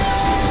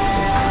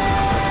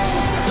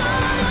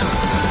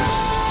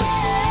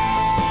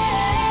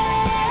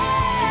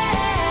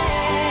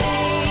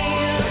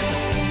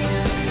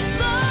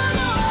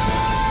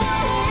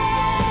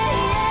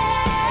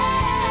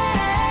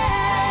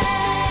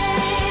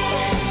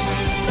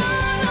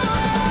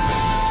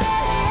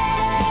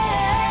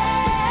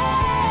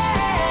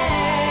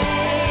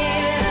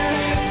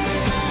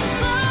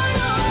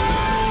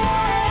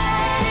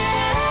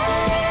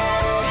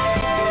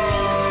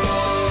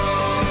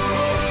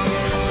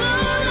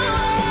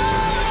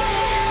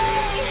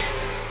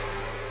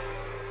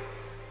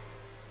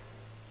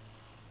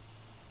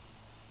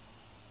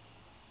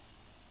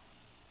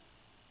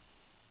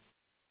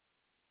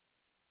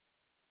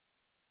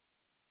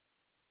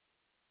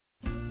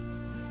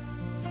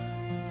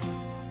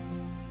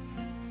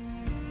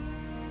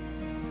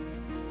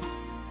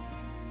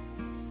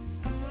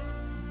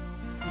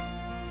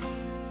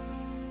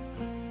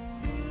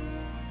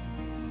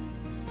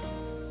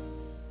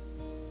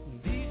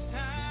 These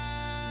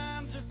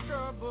times of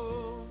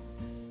trouble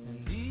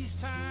and these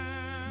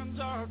times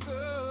are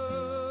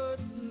good.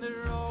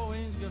 They're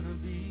always gonna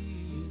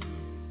be.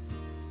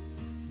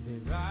 They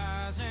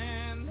rise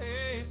and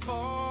they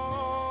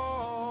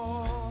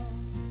fall.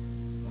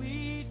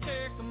 We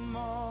take them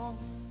all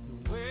the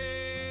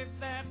way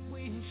that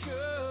we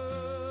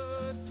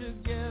should.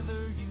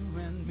 Together, you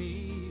and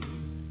me,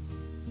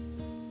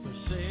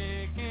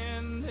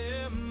 forsaking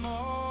them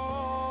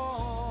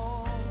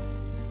all.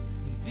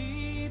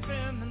 Deep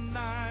in the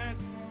night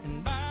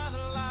and by the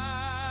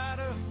light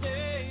of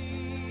day,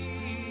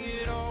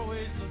 it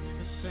always looks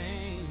the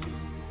same.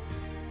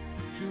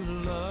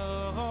 True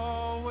love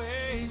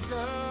always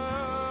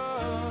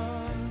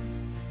does.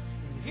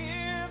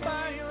 Here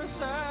by your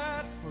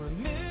side, for a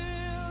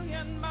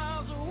million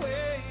miles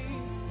away,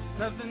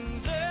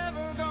 nothing's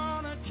ever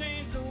gonna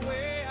change the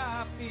way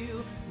I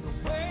feel. The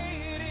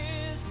way it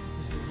is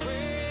the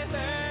way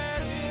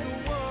that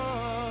it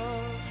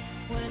was.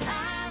 When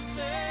I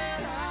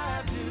said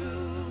I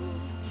do,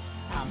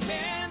 I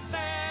meant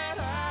that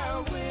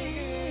I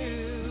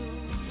will.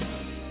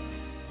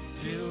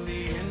 Till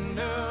the end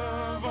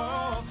of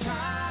all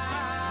time.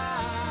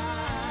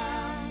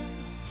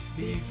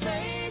 Be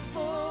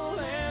faithful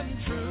and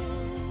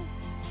true.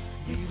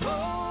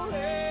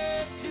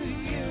 Devoted to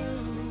you.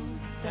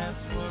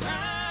 That's what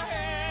I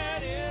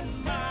had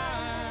in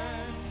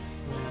mind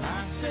when I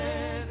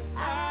said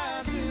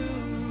I do.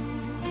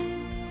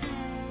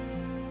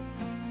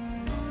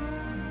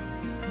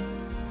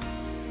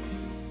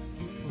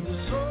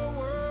 This whole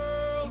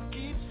world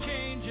keeps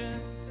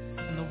changing,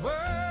 and the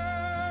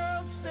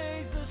world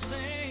stays the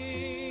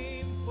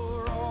same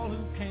for all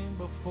who came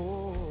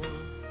before.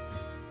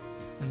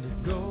 And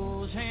it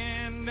goes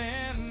hand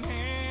in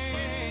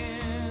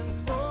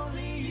hand.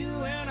 Only you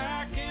and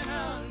I can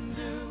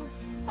undo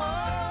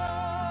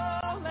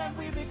all that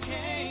we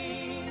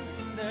became.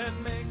 That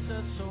makes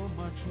us so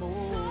much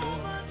more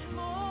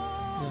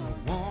than a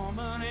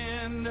woman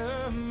and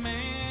a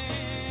man.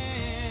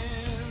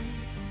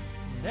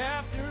 And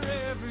after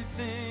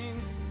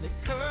everything that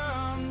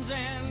comes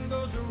and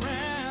goes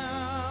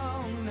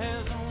around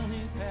has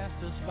only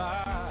passed us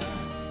by,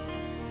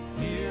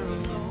 here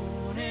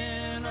alone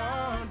in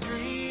our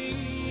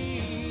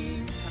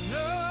dreams. I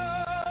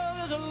know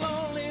there's a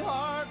lonely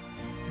heart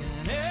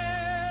in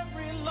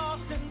every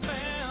lost and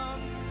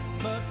found,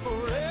 but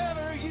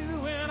forever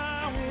you and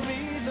I will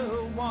be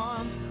the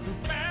ones who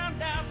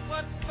found out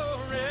what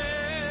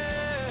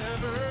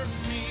forever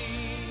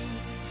means.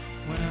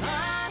 When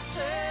I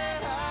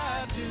said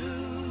I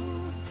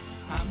do,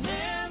 I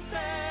meant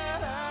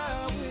that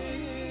I will.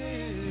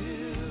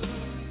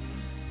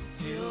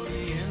 Till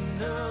the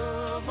end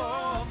of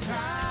all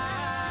time.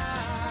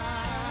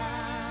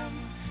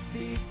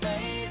 Be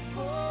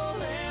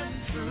faithful and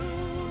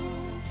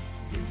true.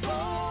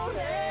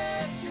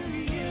 Devoted to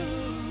you.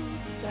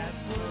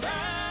 That's what I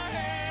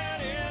had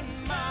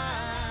in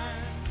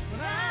mind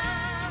when I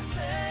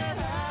said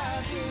I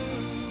do.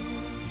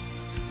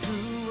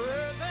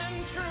 Truer than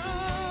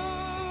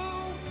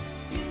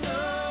true. You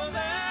know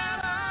that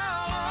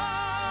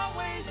I'll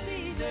always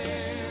be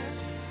there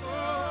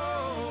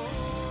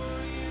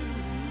for you.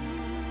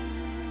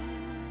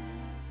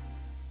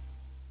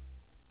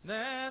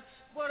 That's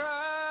what I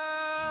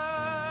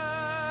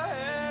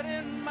had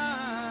in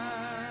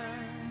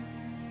mind.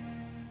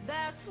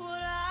 That's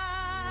what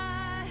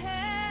I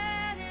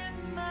had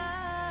in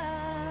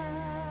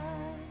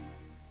mind.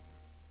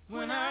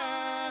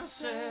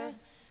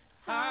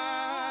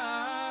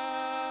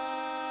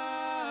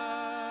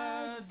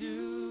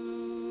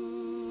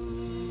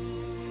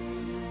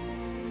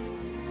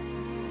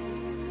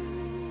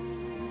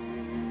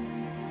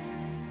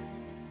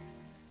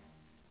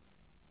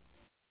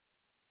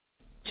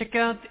 Check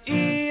out the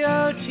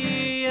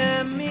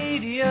EOTM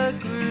Media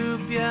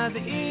Group. Yeah, the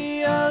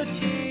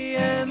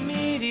EOTM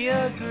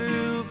Media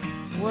Group.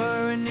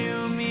 We're a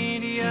new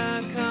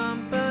media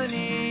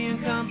company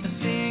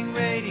encompassing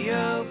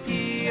radio,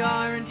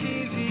 PR, and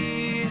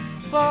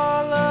TV.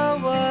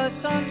 Follow us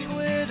on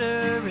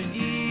Twitter at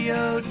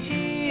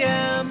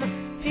EOTM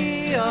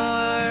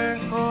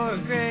PR. For a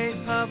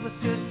great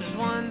publicist, there's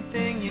one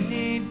thing you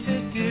need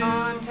to do.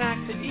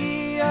 Contact the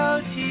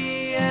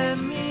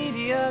EOTM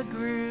Media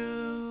Group.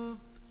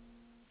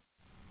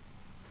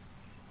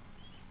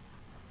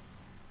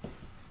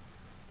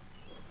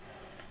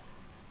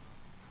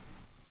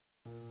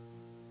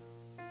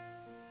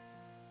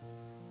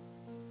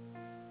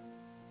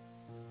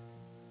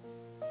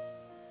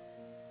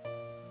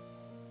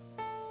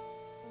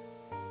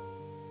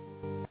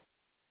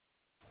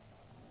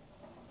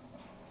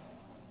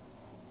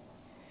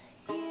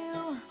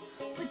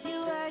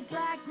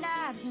 Like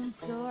knives and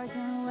swords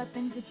and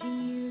weapons that you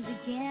use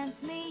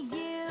against me.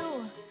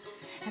 You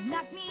have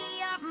knocked me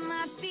off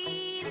my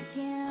feet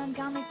again,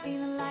 got me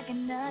feeling like a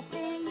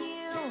nothing.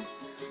 You,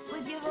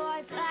 with your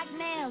voice like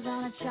nails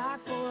on a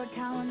chalkboard,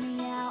 calling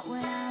me out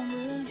when I'm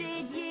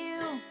wounded.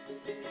 You,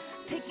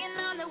 picking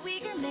on the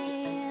weaker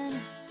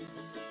man.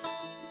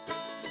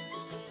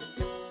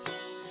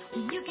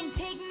 You can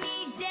take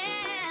me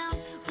down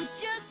with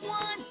just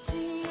one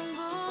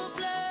single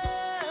blow.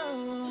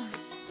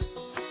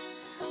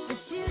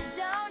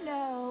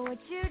 What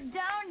you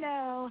don't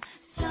know,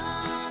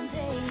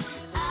 someday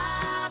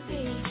I'll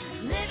be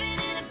living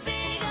in a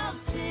big old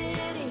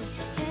city,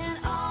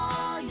 and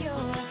all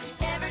you're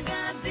ever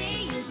gonna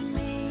be is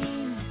me.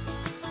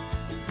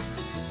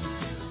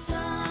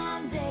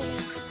 Someday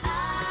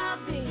I'll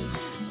be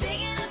big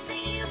enough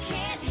that you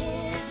can't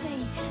hit me,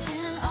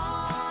 and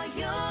all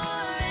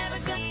you're ever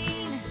gonna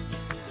be.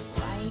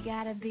 Why you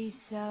gotta be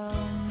so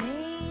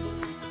mean?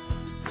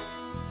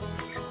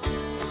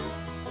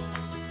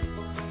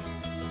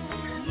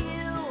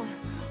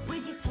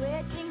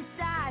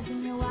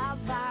 And your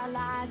wildfire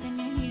lies and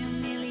your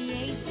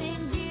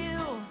humiliation, you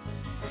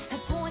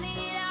have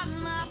pointed out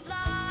my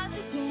flaws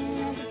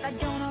again. As if I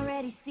don't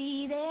already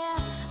see them,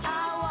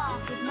 I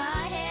walk with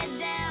my head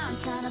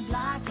down, trying to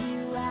block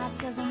you out,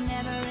 'cause I'll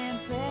never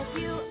impress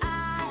you.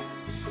 I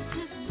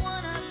just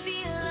wanna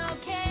feel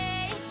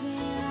okay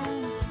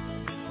again.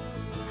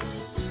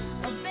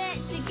 I bet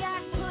you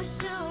got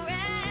pushed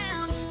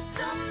around,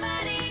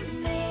 somebody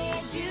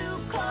made you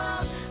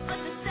cold, but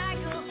the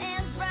cycle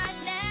ends right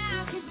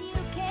now, 'cause you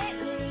can't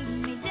lead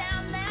me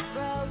down that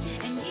road,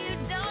 and you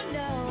don't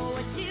know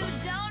what you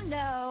don't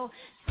know.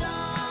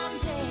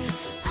 Someday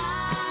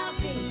I'll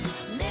be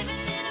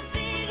living in a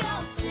big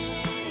old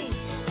city,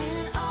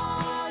 and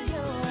all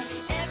you're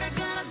ever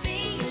gonna be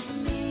is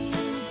me.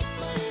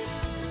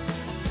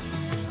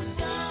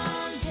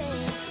 Someday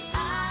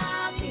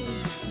I'll be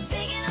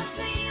big enough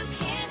so you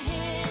can't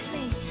hit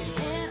me,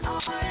 and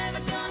all you're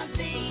ever gonna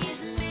be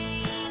is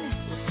mean.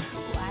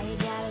 Why you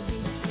gotta be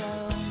so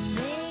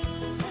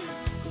mean?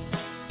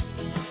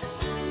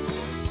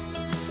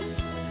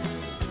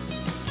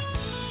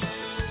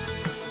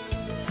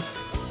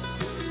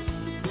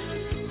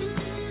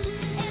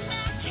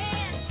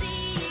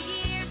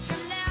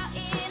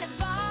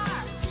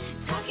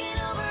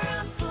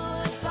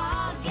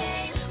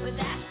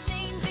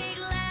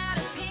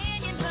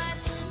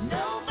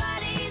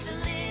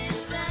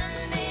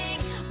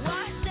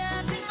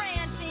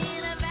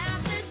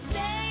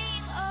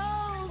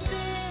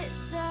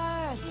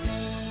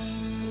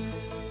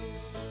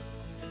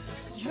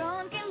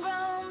 Drunk and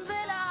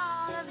rumbling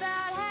on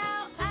about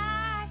how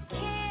I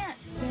can't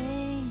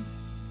sing,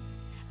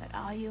 but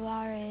all you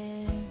are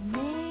is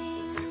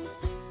mean.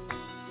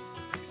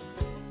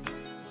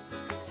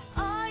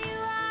 All you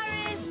are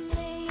is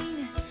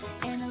mean,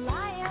 and a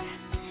liar,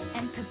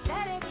 and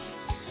pathetic,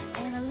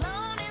 and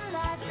alone in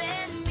life,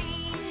 and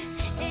mean,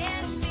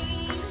 and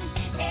mean,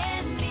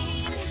 and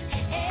mean,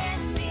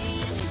 and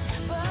mean.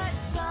 But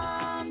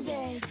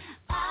someday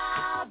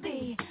I'll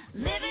be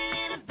living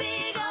in a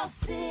big old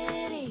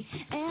city,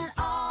 and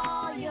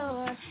all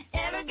you're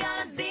ever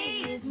gonna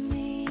be is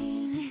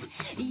mean.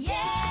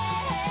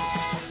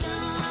 Yeah,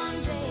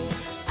 someday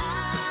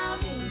I'll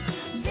be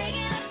big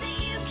enough that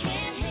you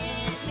can't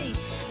hit me,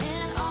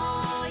 and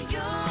all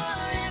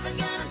you're ever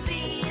gonna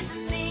be is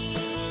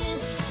mean.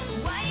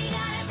 Why you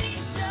gotta be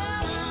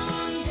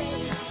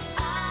someday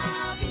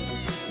I'll be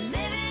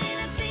living in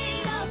a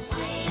big old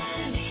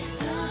city,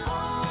 and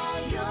all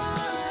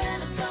you're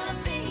ever gonna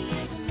be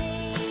is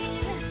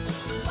mean.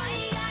 Why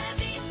you gotta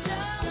be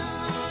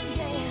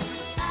someday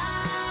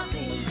I'll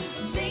be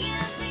big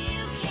enough that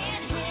you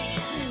can't hit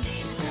me,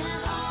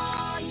 and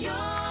all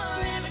you're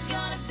ever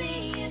gonna be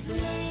is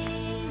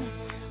mean.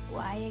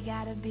 Why you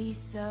gotta be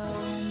so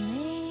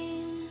mean?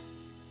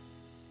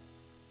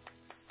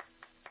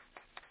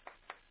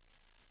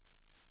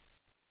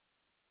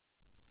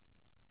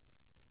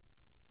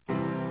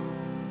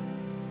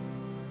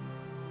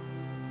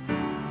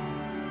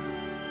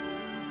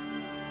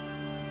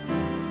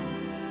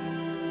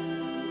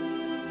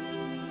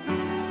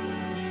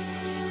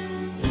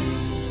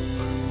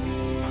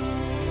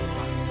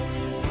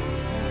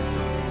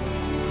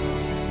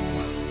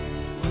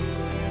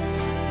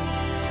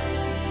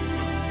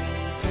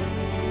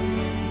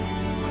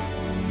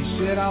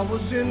 said I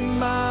was in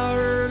my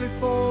early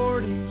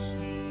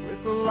 40s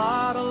with a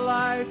lot of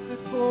life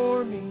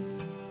before me,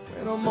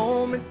 when a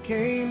moment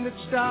came that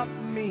stopped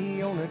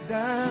me on a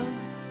dime.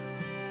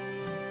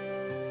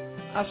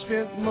 I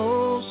spent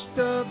most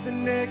of the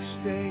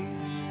next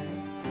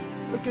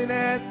days looking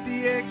at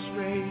the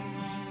x-rays,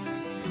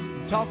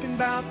 talking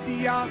about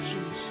the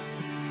options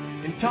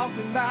and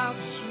talking about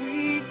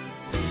sweet.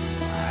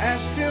 I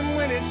asked him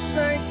when it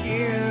sank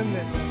in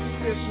that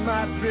this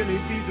might really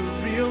be the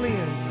real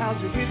end.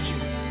 How's it hit you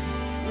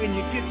when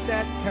you get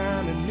that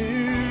kind of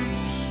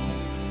news?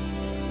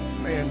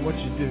 Man, what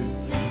you do?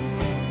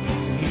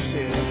 And he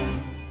said,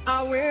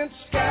 I went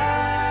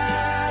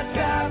skydiving,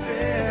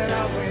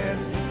 I went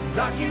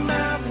Rocky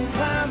Mountain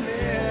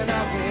climbing,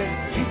 I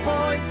went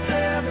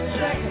 2.7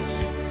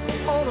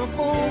 seconds on a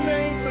bull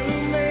named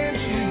Blue Man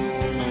shoe.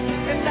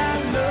 And I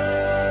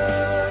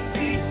looked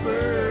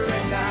deeper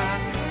and I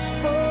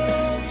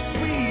spoke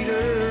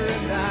sweeter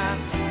and I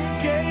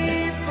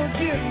gave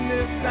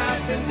forgiveness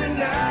I've been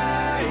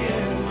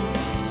denying.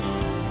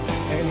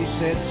 And he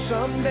said,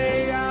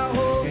 someday I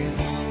hope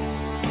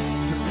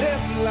to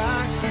live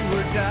like you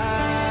were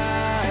dying.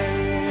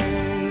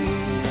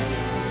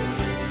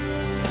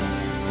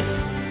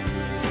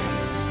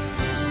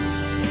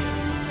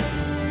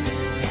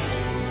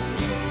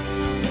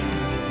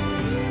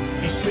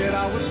 Said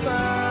I was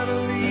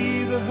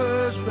finally the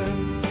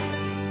husband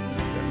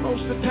that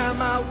most of the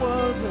time I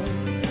wasn't,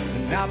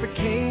 and I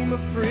became a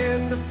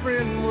friend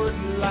would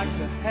like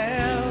to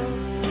have.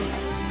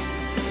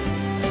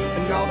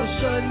 And all of a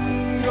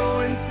sudden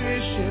going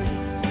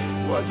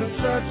fishing wasn't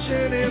such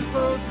an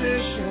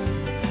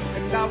imposition,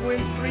 and I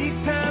went 3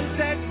 times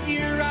that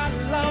year. I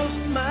lost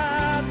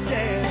my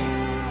dad.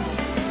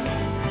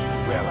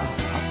 Well,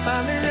 I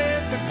finally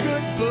read the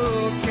good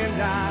book and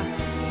I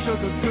took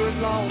a good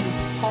long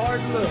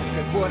hard look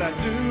at what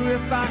I'd do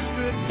if I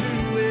could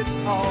do it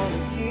all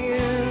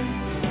again.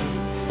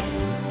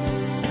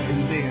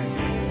 And then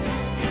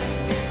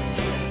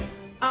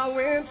I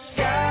went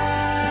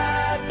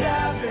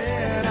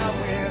skydiving, I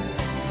went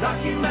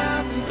Rocky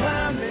Mountain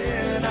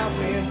climbing, I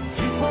went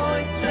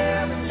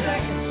 2.7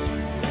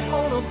 seconds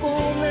on a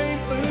bull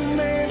named Blue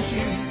Man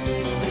shoe.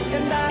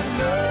 And I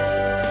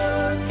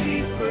looked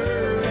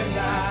deeper and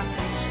I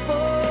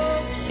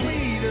spoke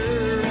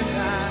sweeter and I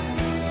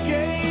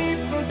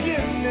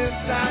forgiveness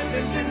I've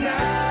been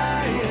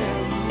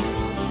denying.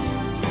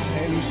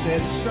 And he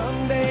said,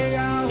 someday I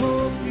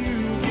hope you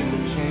get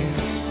the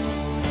chance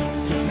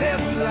to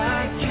live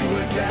like you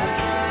were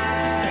dying.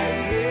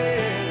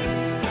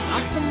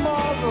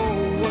 Tomorrow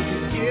was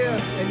a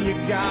gift and you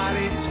got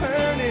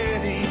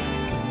eternity.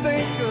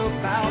 Think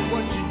about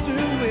what you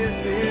do with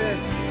it.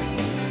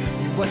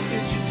 What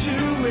did you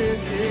do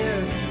with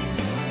it?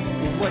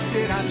 What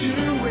did I do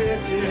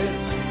with it?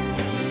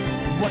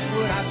 What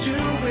would I do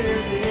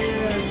with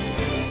it?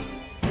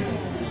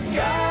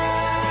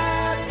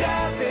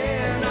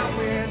 Skydiving, I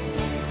went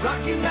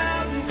Rocky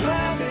Mountain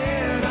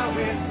climbing, I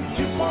went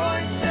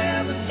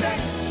 2.7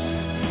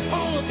 seconds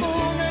on a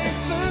bull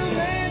named Blue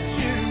Man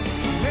shoe.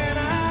 And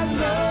I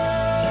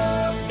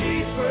looked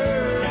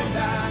deeper and I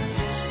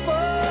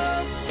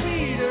spoke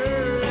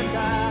sweeter and I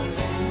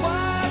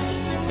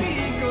watched the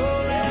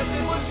eagle as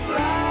it was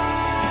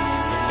flying.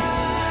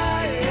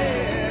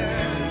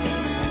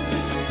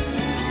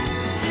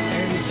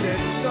 And he said,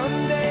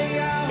 someday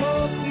I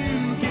hope you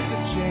get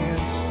the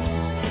chance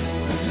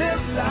to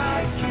live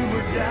like you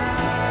were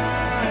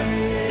dying.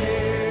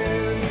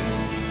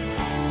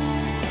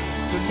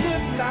 To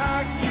live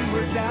like you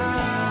were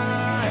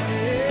dying.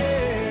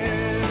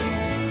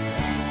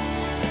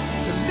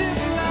 To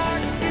live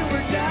like you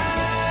were dying.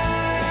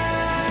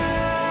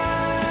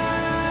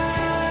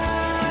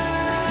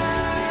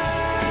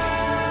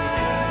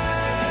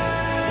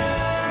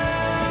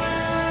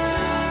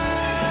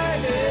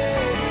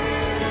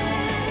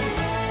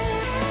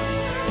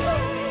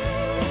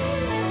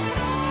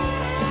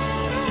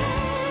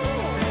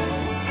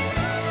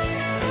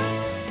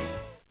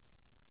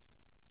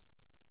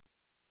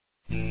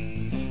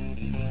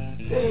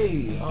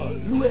 Hey,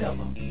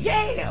 whoever.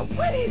 Yeah,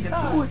 what is it?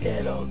 Who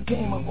that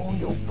came up on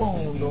your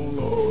phone on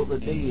the other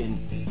day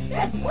and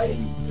that way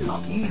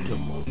lucky to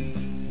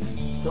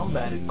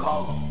somebody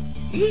called.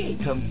 He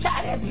ain't come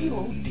chat at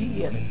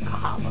EOT and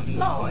call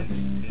Lord.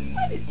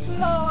 What is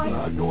Lord?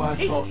 Well, I know I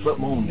saw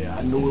something on there.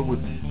 I know it was.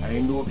 I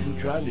ain't know if you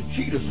were trying to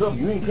cheat or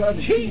something. You ain't trying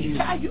to cheat.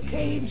 Child, you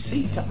can't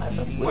see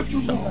something. What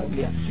you saw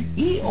there?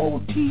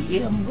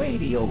 EOTM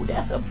Radio.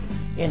 That's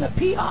in a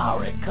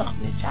PR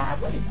company,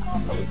 child. What is all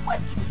those? What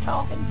you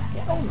talking about?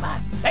 Get on my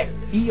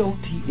nerves.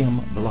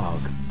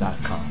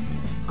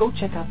 EOTMblog.com. Go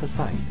check out the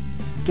site.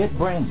 Get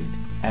branded.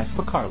 Ask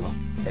for Carla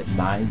at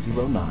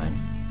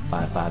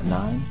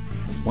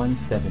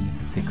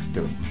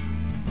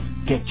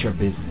 909-559-1763. Get your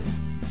business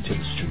to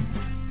the street.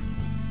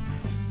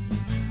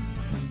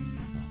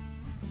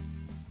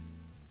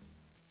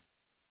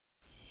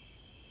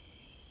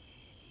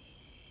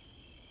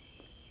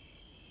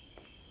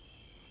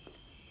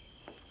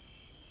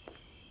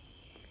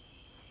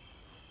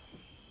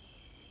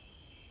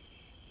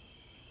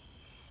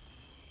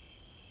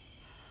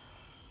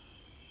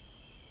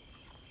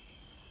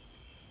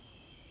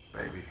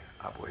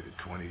 I've waited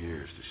 20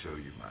 years to show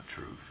you my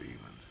true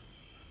feelings.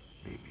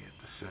 Meet me at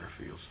the center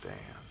field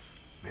stands,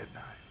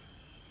 midnight.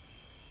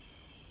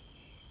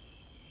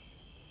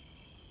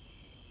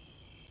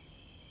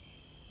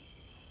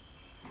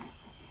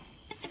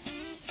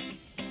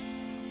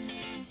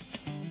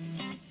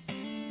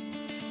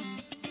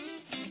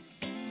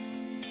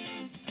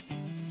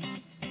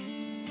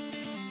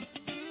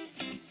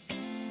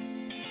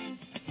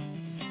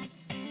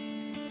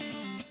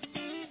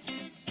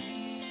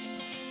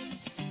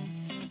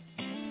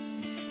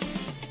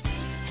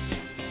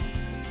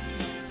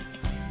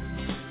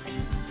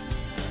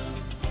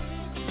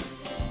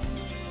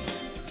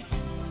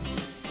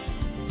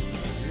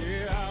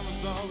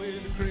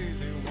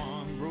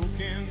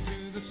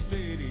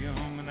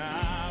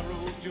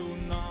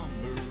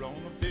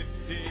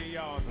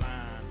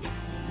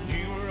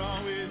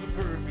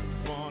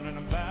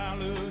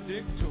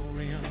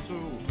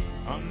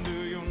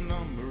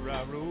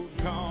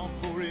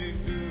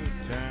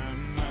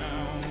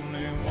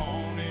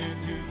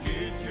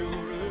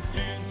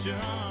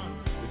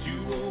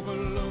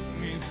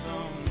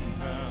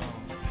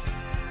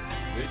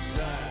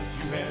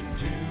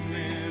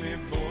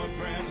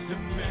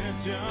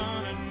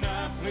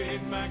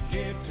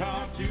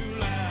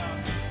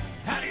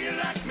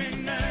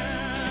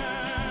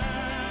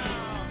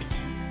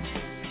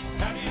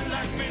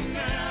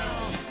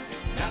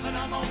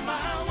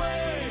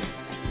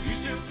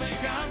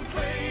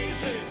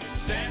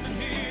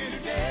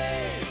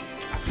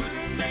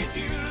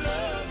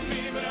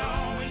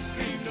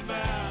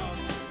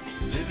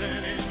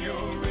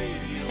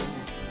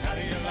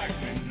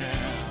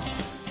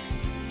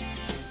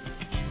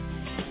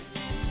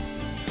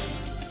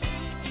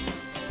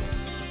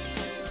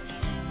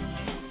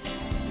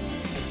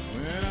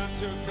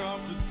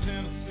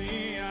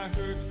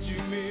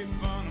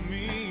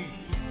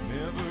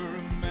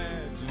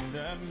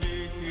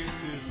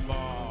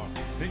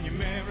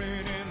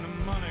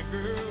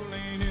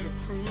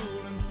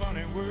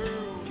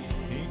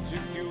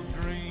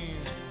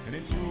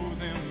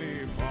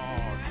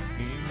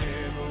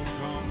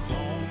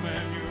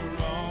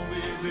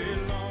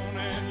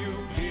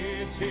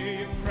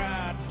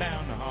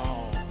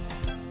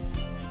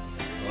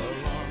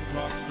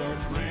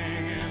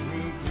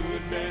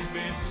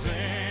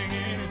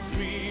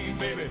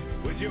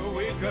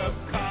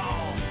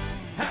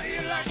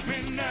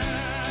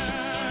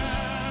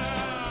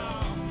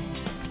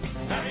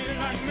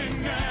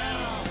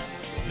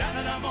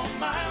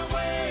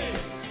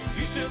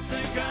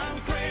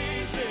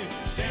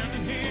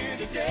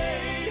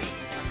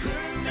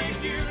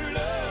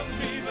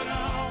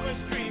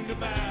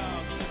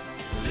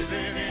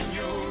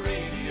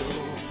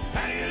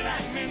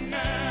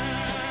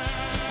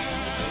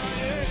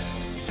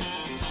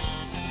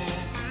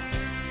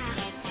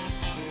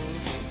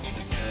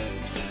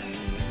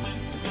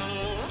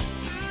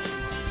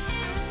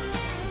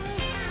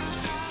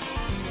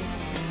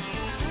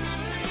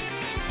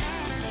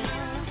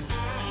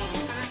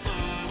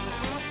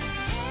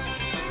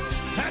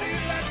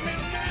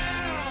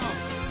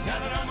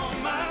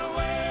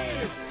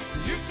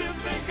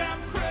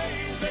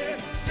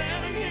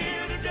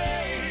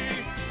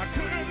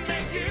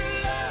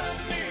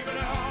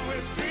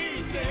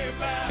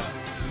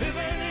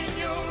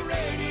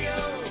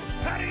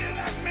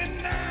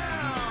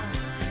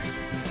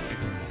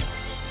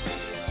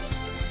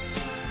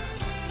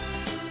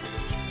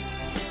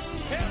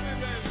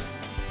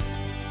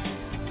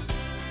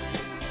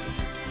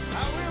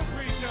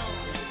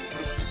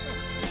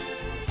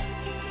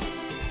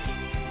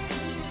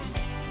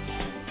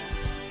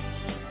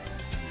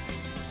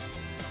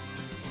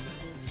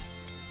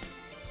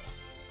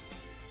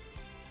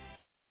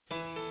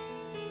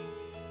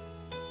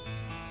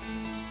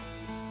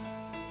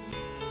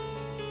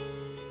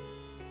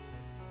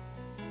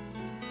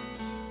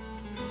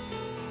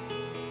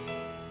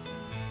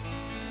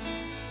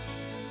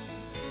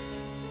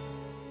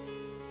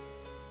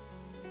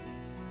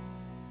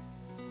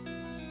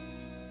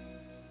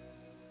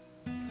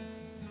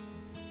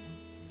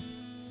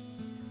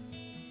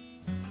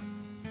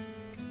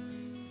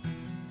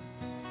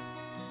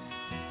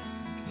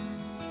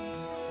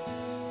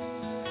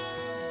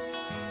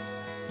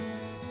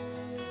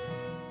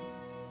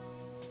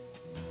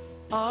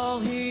 All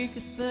he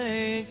could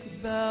think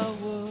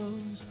about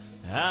was,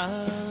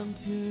 I'm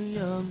too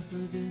young for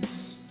this.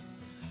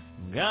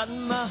 Got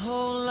my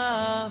whole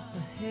life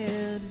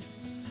ahead.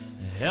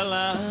 Hell,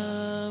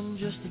 I'm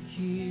just a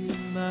kid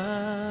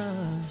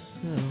myself.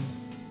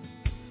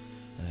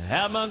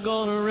 How am I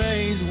gonna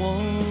raise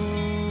one?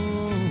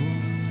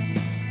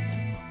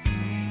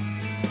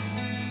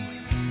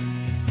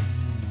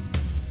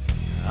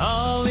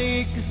 All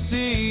he could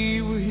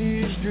see were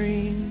his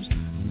dreams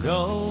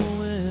going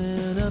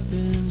up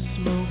in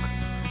smoke.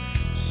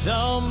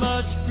 So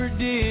much for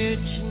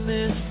ditching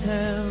this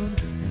town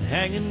and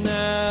hanging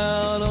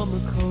out on the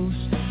coast.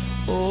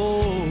 Oh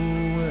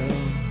well,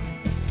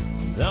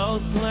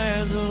 those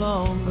plans are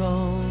long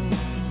gone.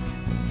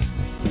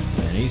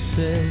 And he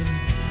said,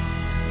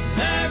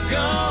 there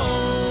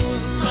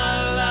goes my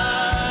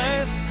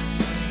life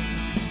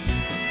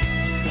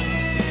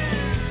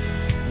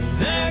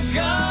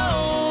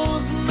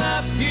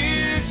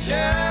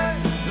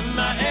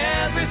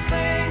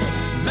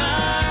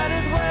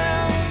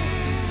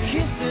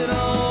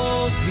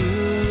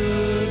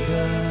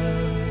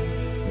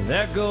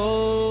there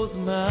goes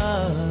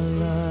my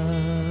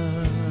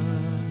life.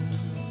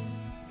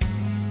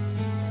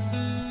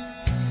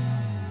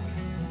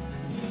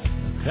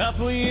 A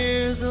couple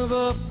years of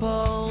up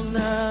all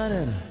night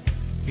and a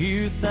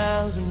few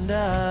thousand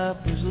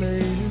diapers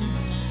later,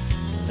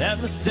 that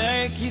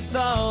mistake he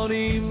thought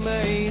he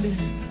made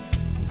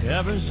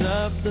covers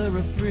up the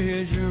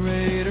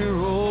refrigerator.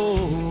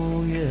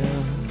 Oh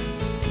yeah,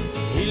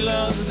 he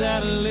loves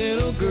that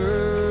little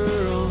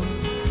girl.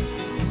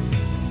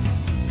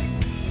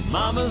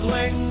 Mama's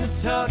waiting to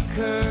tuck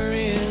her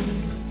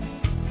in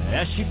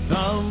as she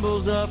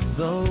fumbles up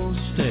those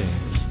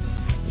stairs.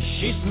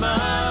 She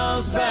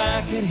smiles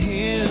back at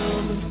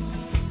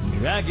him,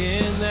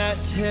 dragging that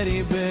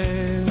teddy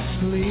bear.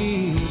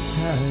 Sleep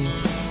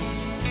tight,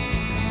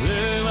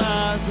 blue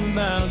eyes and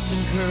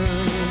bouncing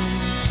curls.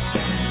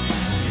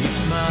 He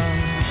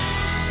smiles,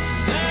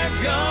 there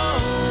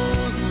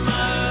goes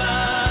my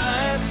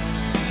life.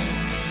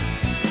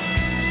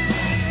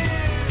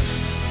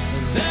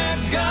 There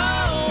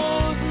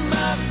goes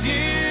my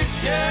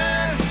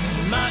future,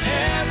 my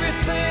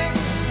everything.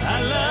 I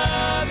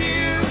love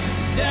you,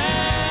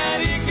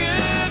 Daddy,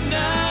 good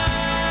night.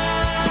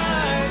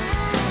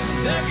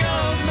 There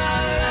goes my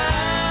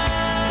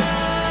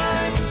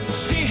life.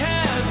 She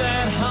had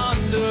that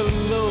Honda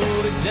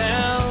loaded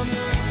down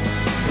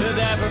with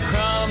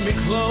Abercrombie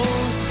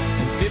clothes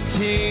and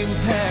 15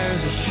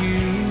 pairs of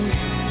shoes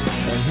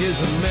and his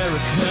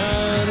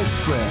American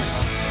Express.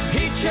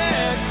 He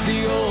checked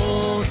the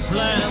old,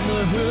 slammed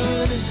the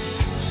hood,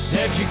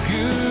 said you're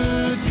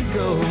good to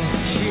go.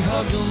 She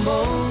hugged them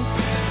both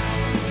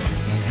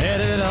and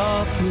headed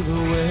off to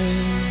the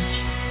West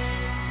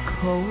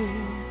Coast.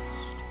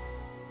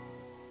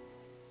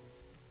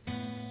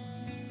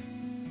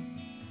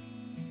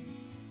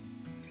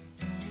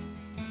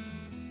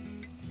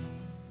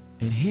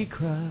 And he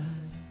cried,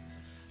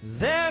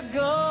 there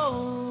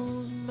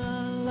goes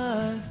my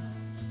life.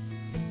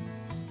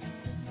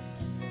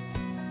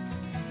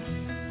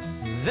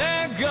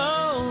 There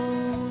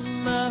goes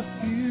my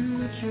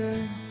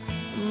future,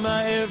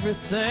 my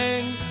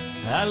everything.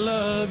 I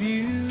love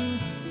you,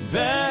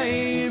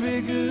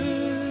 baby, goodbye.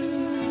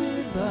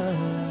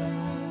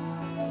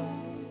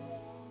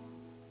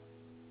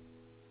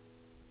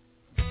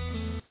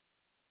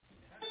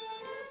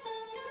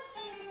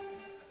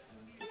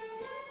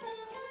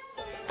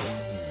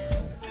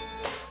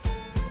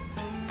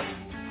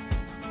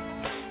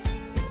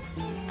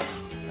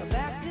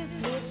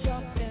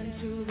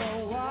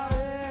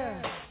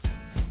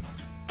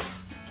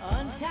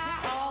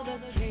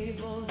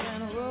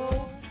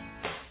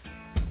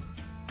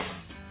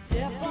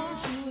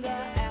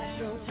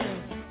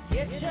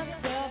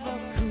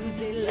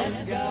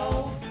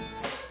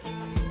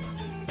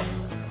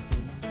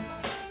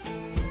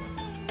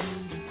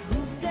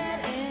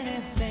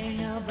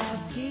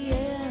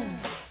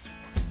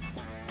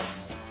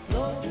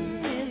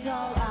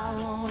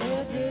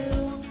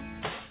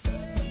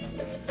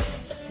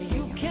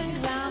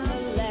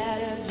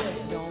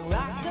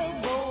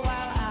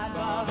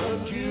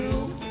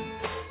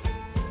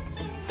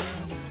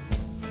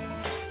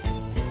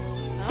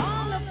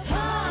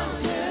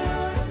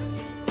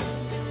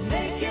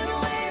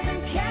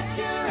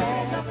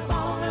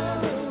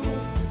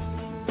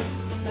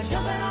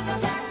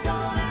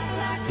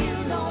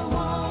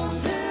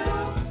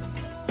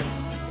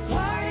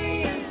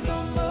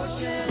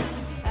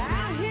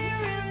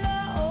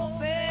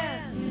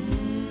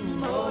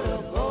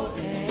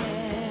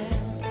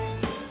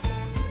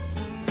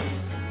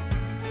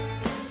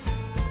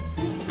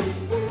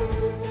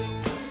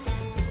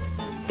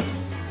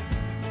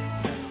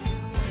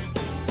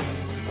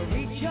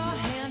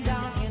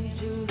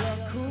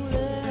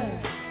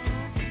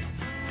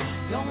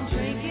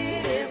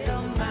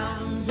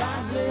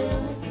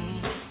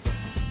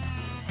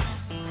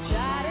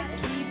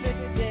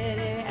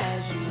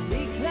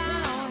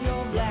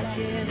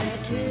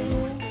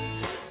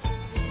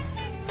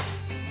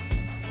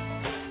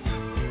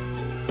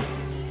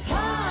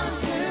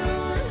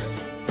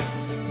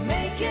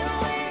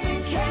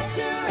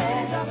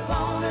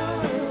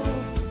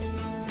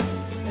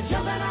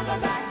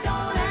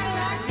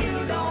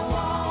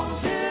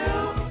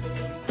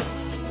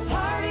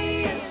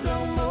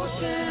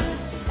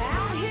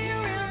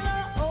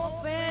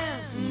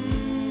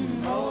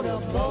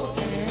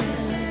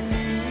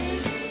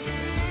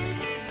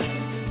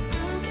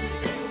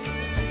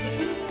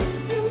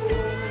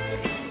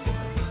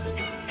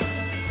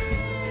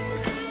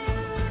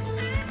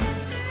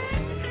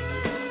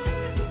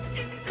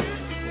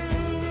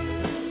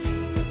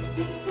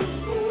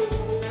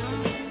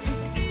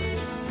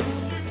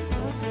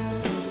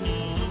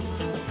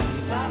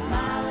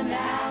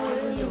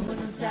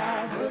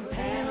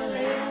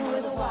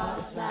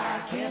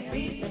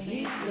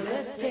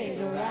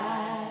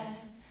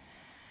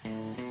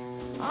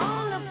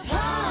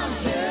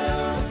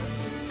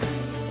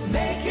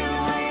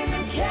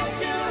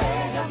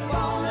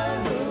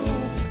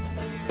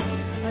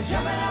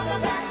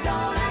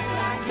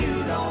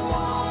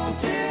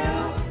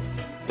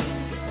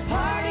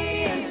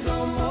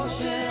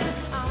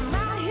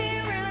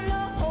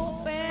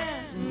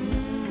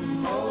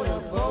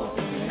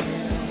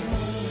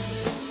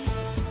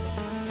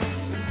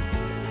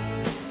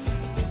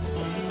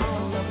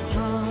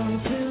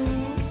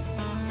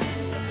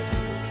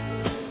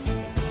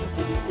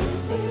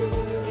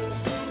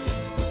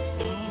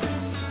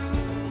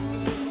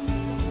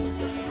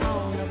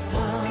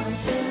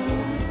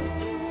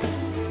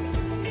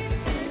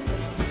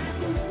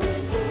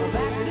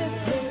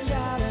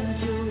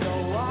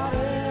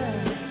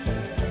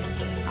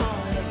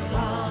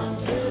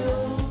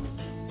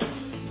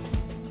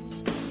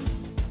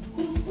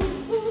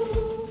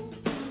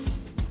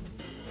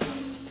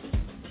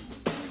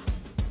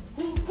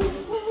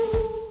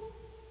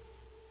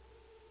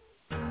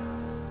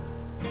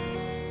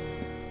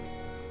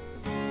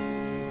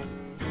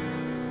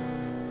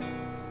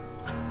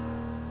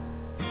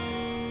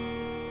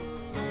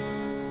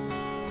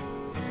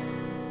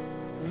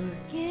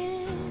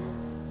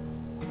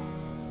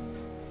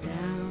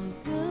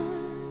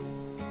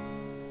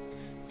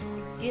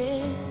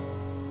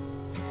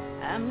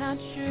 not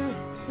sure I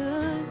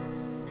could.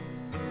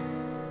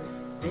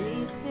 They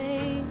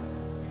say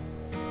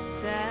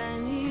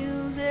time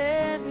heals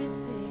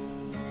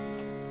everything,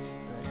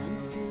 but I'm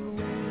still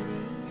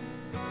waiting.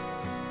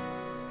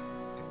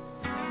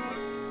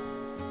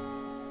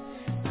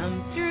 I'm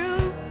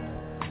through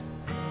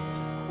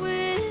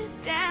with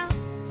doubt.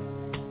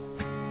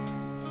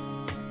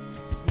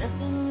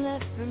 Nothing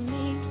left for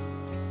me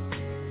to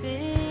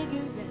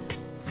figure out.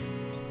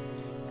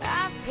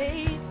 I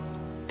paid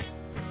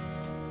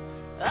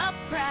a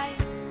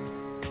price,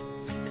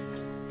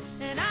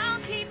 and I'll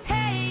keep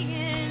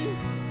paying.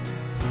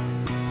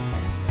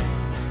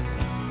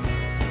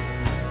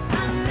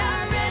 I'm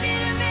not ready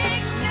to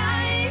make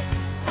nice.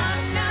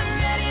 I'm not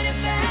ready to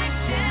back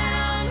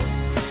down.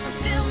 I'm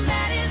still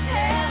mad as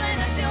hell,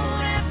 and I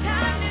don't have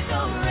time to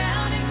go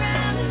round and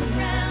round and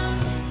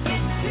round.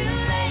 It's too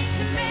late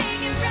to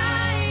make it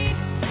right.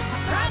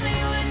 I probably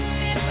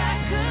wouldn't if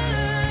I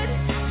could,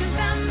 'cause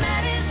I'm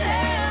mad as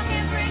hell.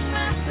 Can't bring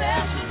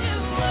myself to do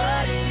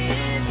what it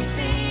is you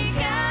think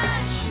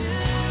I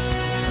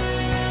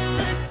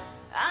should.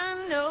 I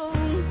know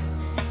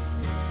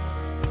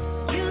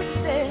you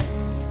said,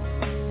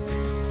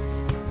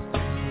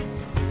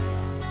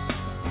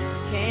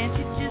 can't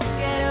you just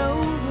get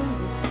over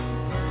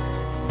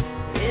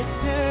it? It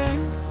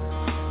turned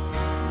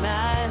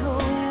my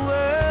whole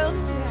world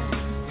around,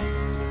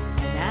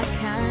 and I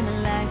kinda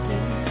like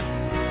it.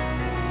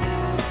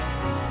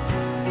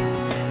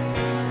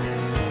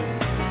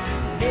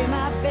 Lay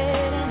my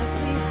bed and I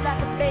sleep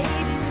like a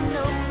baby with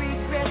no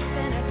regrets,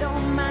 and I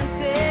don't mind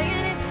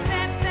saying it.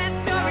 Sad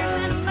stories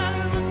and a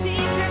mother will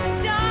teach her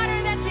daughter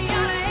that she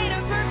ought to hate a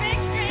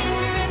perfect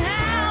stranger. And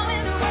how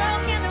in the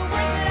world can the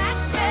words that I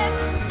said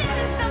say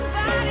to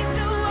somebody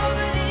so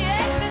over the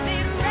edge that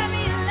they'd write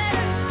me a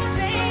letter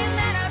saying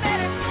that I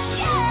better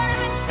share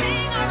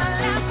everything or my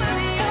life will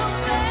be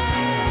over.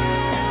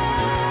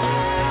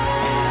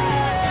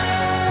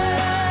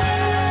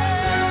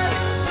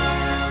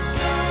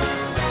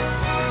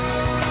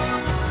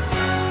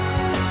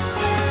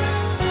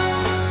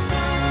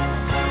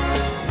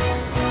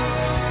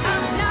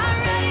 I'm not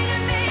ready to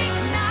make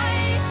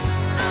nice.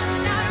 I'm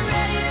not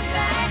ready to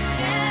back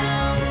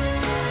down.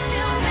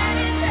 Still mad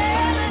as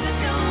hell, and I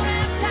don't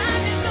have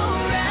time to go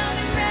round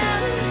and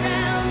round and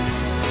round.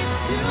 It's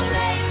too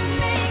late to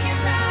make it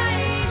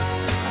right.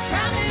 I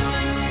probably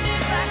wouldn't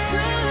if I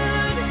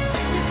could,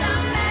 'cause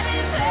I'm mad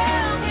as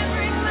hell. Can't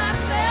bring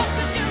myself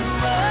to do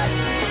what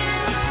it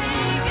is you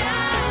think I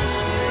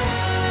should.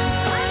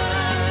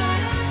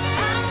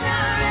 I'm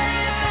not ready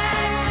to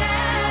back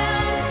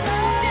down.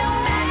 Still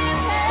mad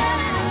as hell,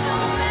 and I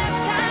don't have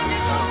time to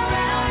go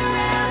round and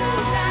round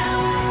and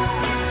round.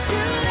 It's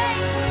too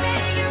late to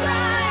make it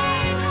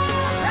right. I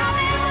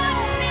probably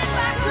wouldn't if I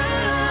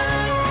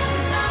could,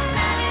 'cause I'm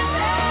mad as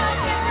hell.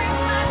 Can't bring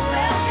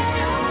myself to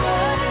do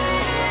what it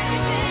is you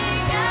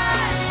think I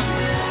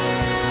should.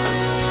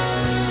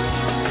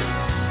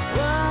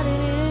 What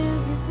it is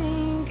you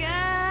think I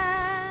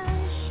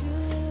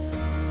should.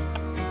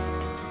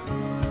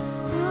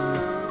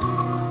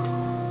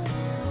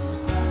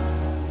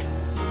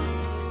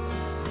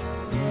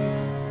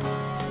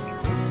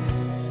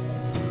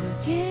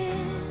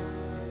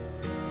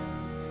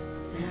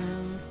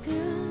 Sounds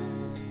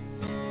good.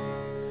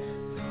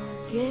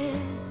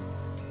 Forget.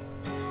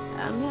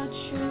 I'm not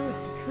sure I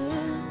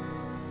could.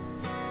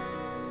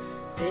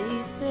 They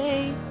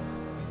say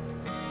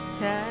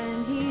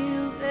time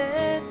heals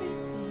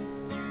everything,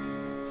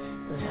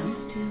 but I'm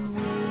still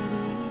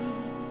waiting.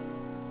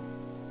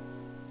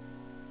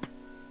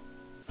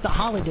 The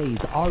holidays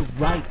are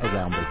right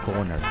around the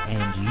corner,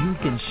 and you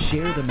can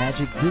share the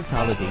magic this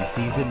holiday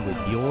season with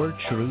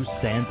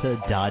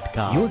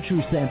YourTrueSanta.com.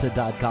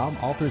 YourTrueSanta.com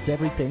offers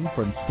everything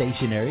from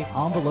stationery,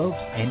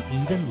 envelopes, and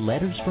even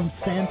letters from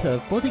Santa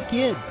for the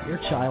kids. Your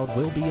child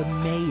will be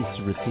amazed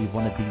to receive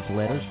one of these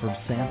letters from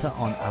Santa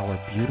on our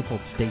beautiful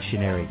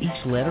stationery.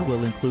 Each letter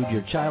will include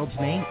your child's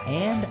name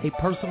and a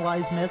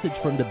personalized message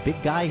from the big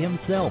guy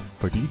himself.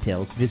 For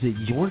details, visit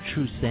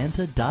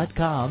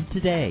YourTrueSanta.com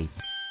today.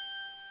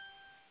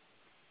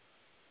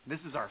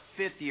 This is our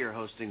 5th year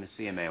hosting the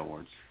CMA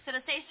Awards. So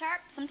to stay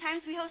sharp,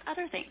 sometimes we host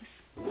other things.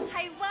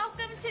 Hi,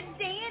 welcome to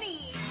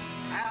Danny.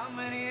 How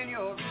many in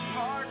your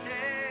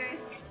party?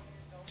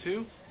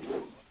 2.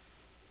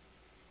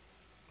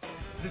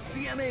 The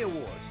CMA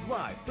Awards,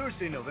 live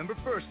Thursday, November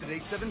 1st at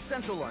 8, 7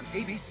 Central on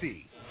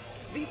ABC.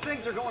 These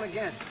things are going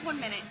again. 1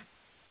 minute.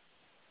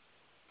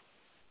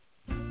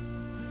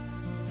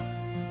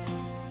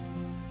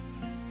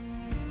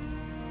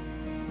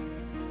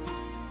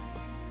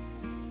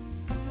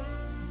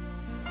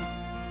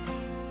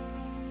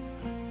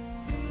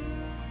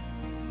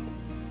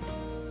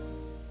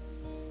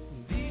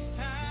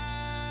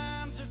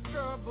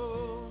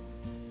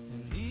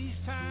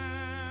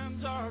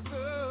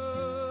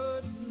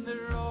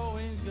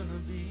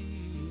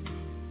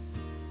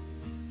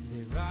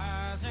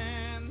 Rise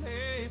and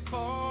they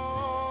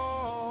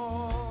fall.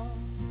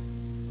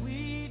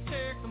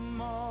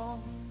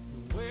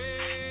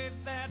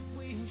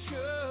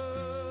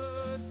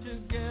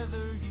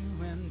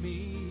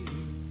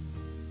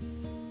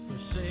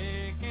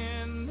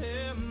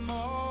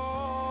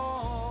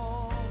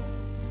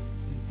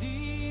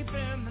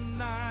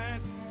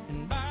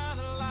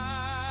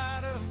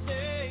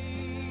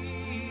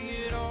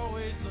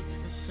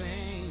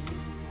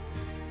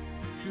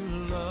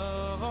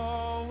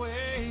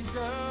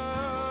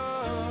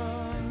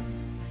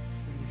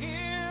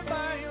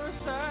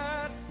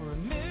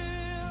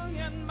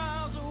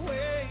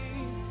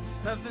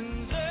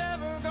 Nothing's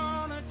ever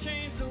gonna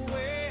change the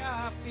way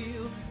I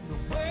feel. The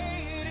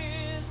way it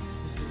is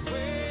the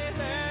way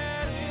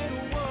that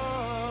it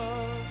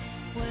was.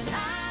 When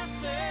I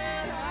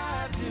said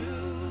I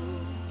do,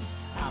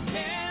 I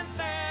meant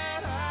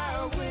that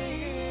I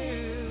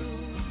will.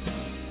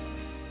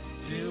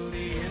 Till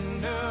the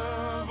end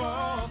of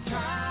all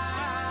time.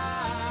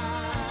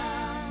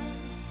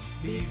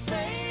 Be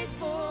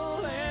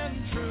faithful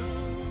and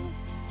true.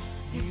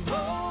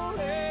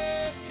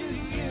 Devoted to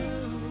you.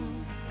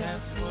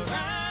 That's what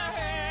I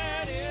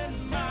had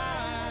in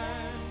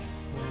mind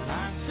when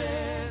I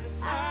said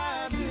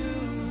I do.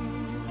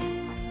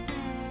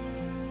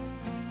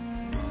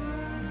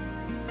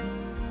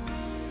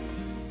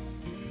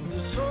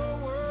 This whole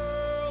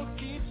world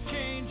keeps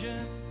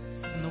changing,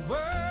 and the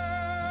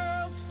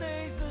world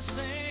stays the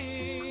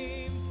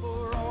same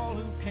for all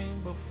who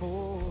came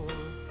before,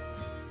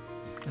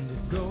 and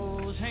it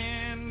goes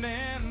hand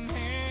in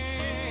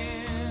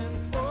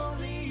hand.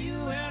 Only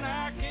you and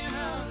I can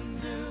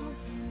undo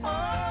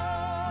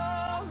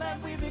all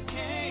that we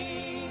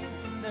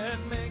became. That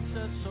makes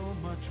us so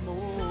much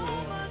more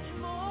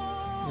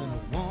than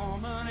a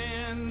woman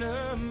and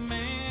a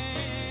man.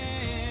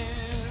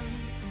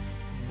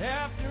 And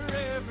after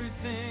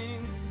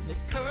everything that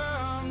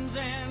comes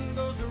and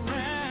goes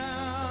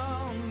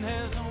around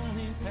has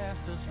only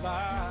passed us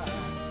by,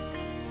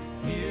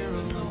 here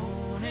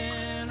alone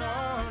in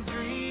our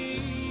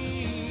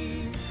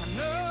dreams. I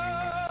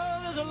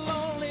know there's a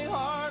lonely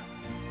heart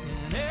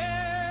in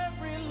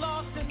every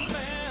lost and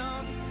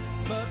found,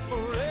 but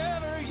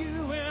forever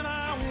you and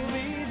I will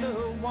be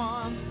the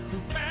ones who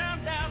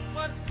found out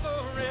what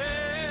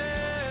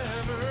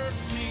forever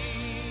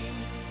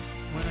means.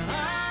 When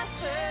I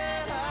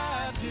said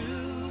I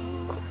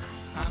do,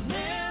 I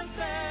meant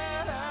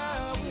that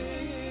I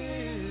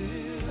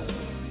will.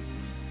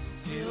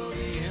 Till the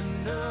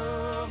end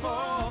of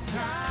all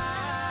time.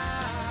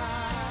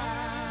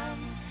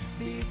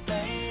 Be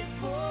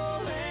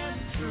faithful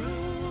and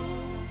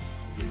true.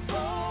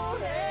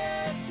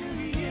 Devoted to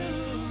you.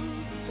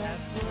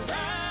 That's what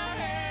I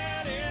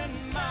had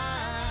in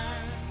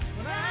mind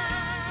when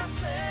I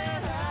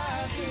said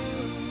I do.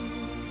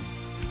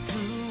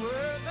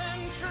 Truer than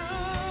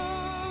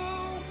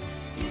true.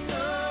 You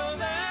know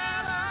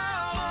that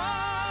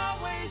I'll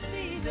always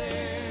be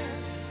there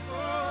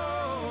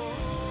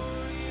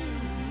for you.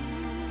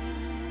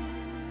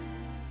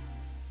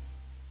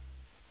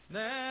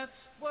 That's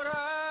what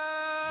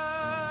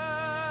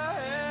I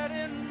had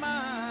in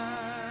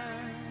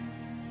mind.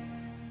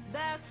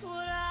 That's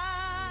what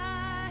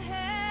I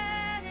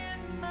had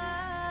in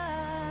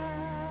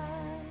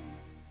mind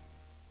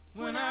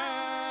when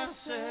I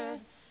said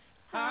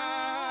I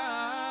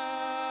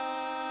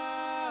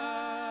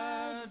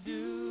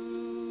do.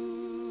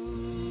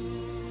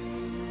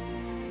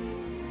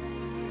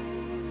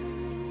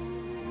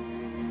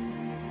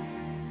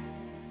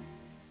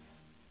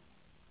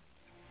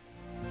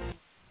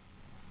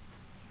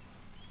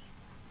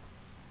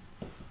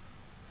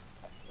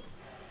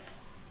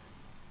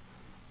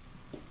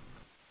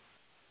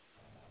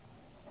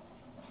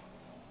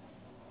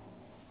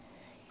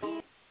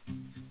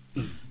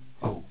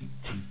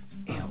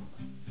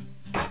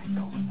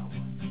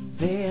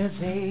 There's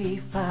a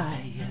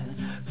fire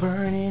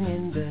burning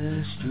in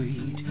the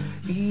street.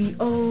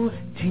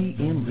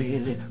 EOTM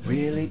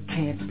really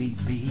can't be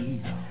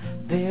beat.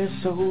 There's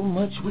so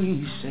much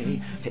we say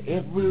to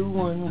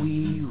everyone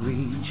we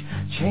reach,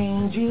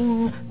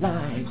 changing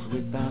lives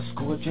with our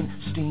scorching,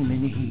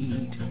 steaming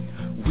heat.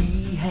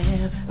 We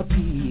have a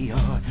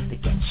PR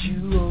that gets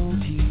you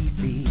on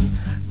TV.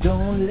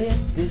 Don't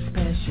let this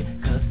pass you,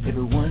 'cause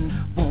everyone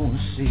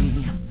wants to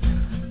see.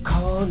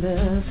 Call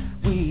us,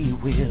 we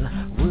will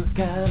work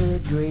out a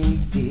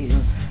great deal.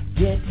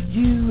 Get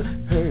you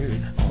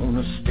heard on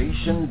a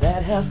station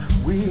that has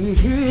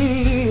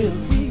wheels.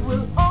 We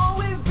will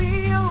always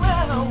be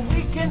around.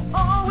 We can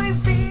always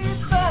be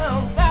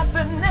found. Got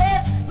the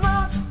net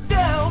locked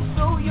down,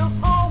 so you'll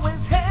always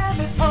have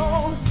it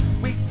on.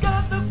 We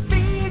got the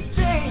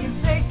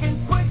BJs, they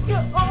can put you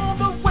on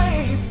the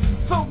wave.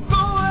 So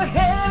go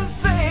ahead and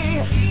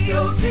say,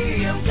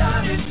 EOTM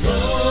got it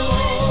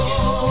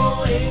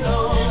going on.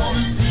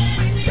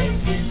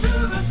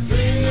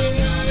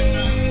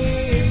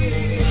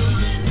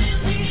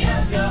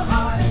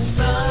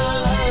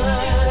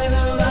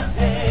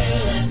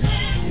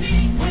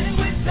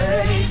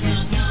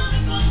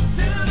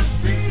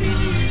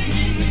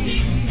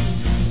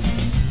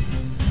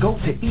 Go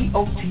to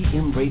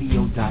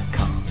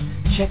EOTMradio.com.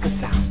 Check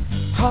us out.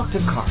 Talk to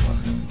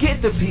Carla.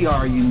 Get the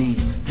PR you need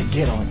to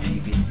get on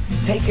TV.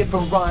 Take it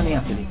from Ron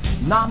Anthony,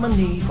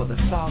 nominee for the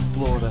South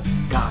Florida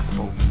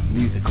Gospel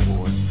Music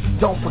Awards.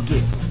 Don't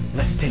forget,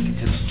 let's take it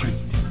to the street.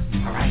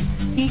 All right?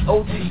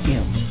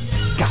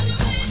 EOTM got it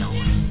going on.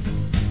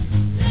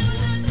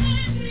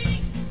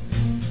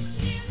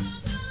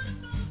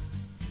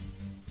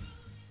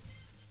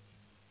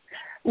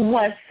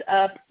 What's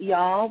up,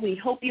 y'all? We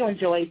hope you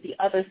enjoyed the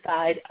other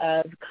side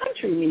of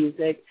country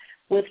music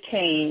with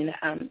Cain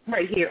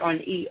right here on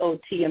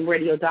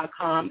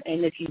EOTMradio.com.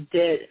 And if you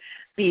did,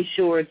 be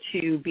sure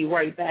to be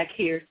right back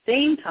here,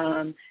 same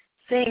time,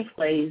 same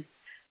place,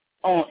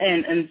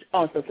 and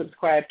also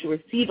subscribe to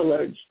receive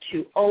alerts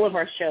to all of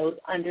our shows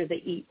under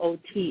the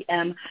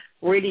EOTM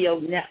Radio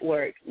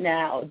Network.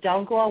 Now,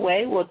 don't go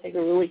away. We'll take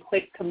a really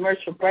quick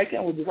commercial break,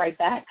 and we'll be right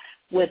back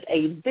with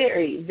a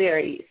very,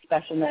 very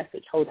special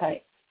message. Hold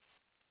tight.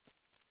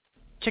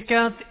 Check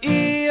out the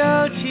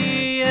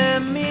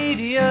EOTM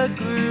Media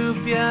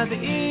Group. Yeah, the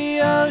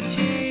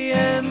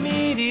EOTM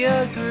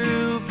Media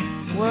Group.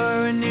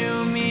 We're a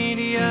new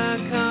media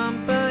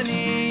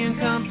company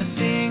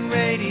encompassing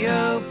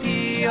radio,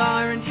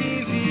 PR, and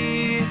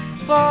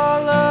TV.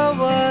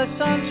 Follow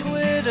us on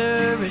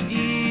Twitter at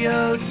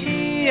EOTMPR.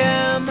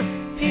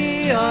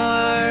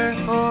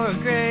 For a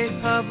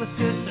great publicist,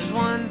 there's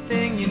one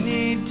thing you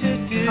need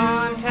to do.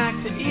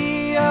 Contact the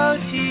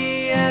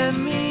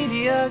EOTM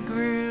Media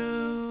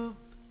Group.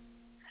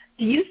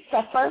 Do you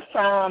suffer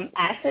from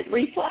acid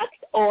reflux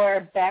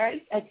or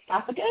Barrett's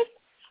esophagus?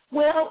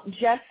 Well,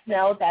 just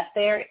know that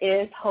there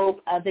is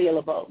hope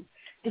available.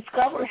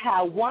 Discover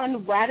how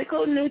one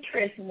radical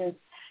nutritionist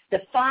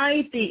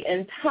defied the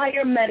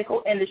entire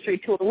medical industry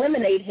to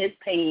eliminate his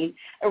pain,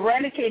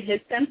 eradicate his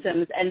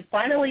symptoms, and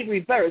finally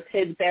reverse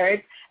his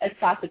Barrett's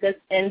esophagus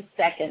in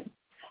seconds.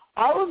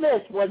 All of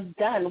this was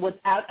done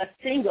without a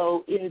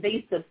single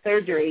invasive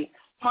surgery,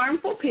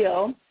 harmful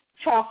pill,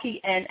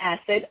 chalky and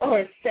acid,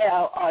 or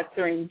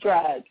cell-altering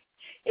drugs.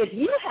 If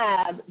you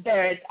have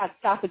Barrett's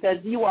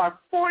esophagus, you are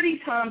 40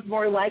 times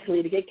more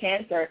likely to get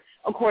cancer,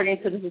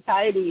 according to the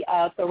Society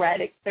of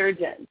Thoracic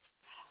Surgeons.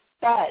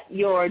 But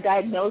your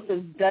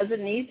diagnosis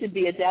doesn't need to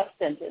be a death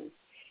sentence.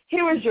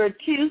 Here is your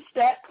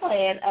two-step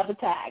plan of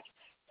attack.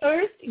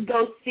 First,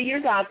 go see your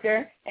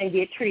doctor and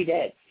get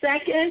treated.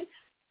 Second,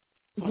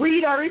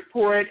 read our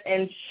report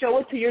and show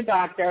it to your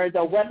doctor. The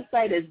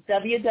website is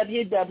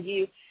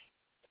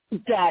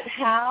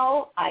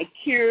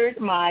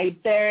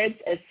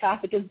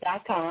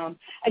www.howicuredmybarrettsesophagus.com.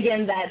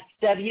 Again, that's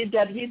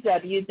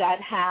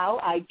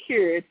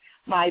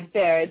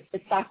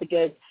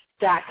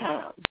www.howicuredmybarrettsesophagus.com.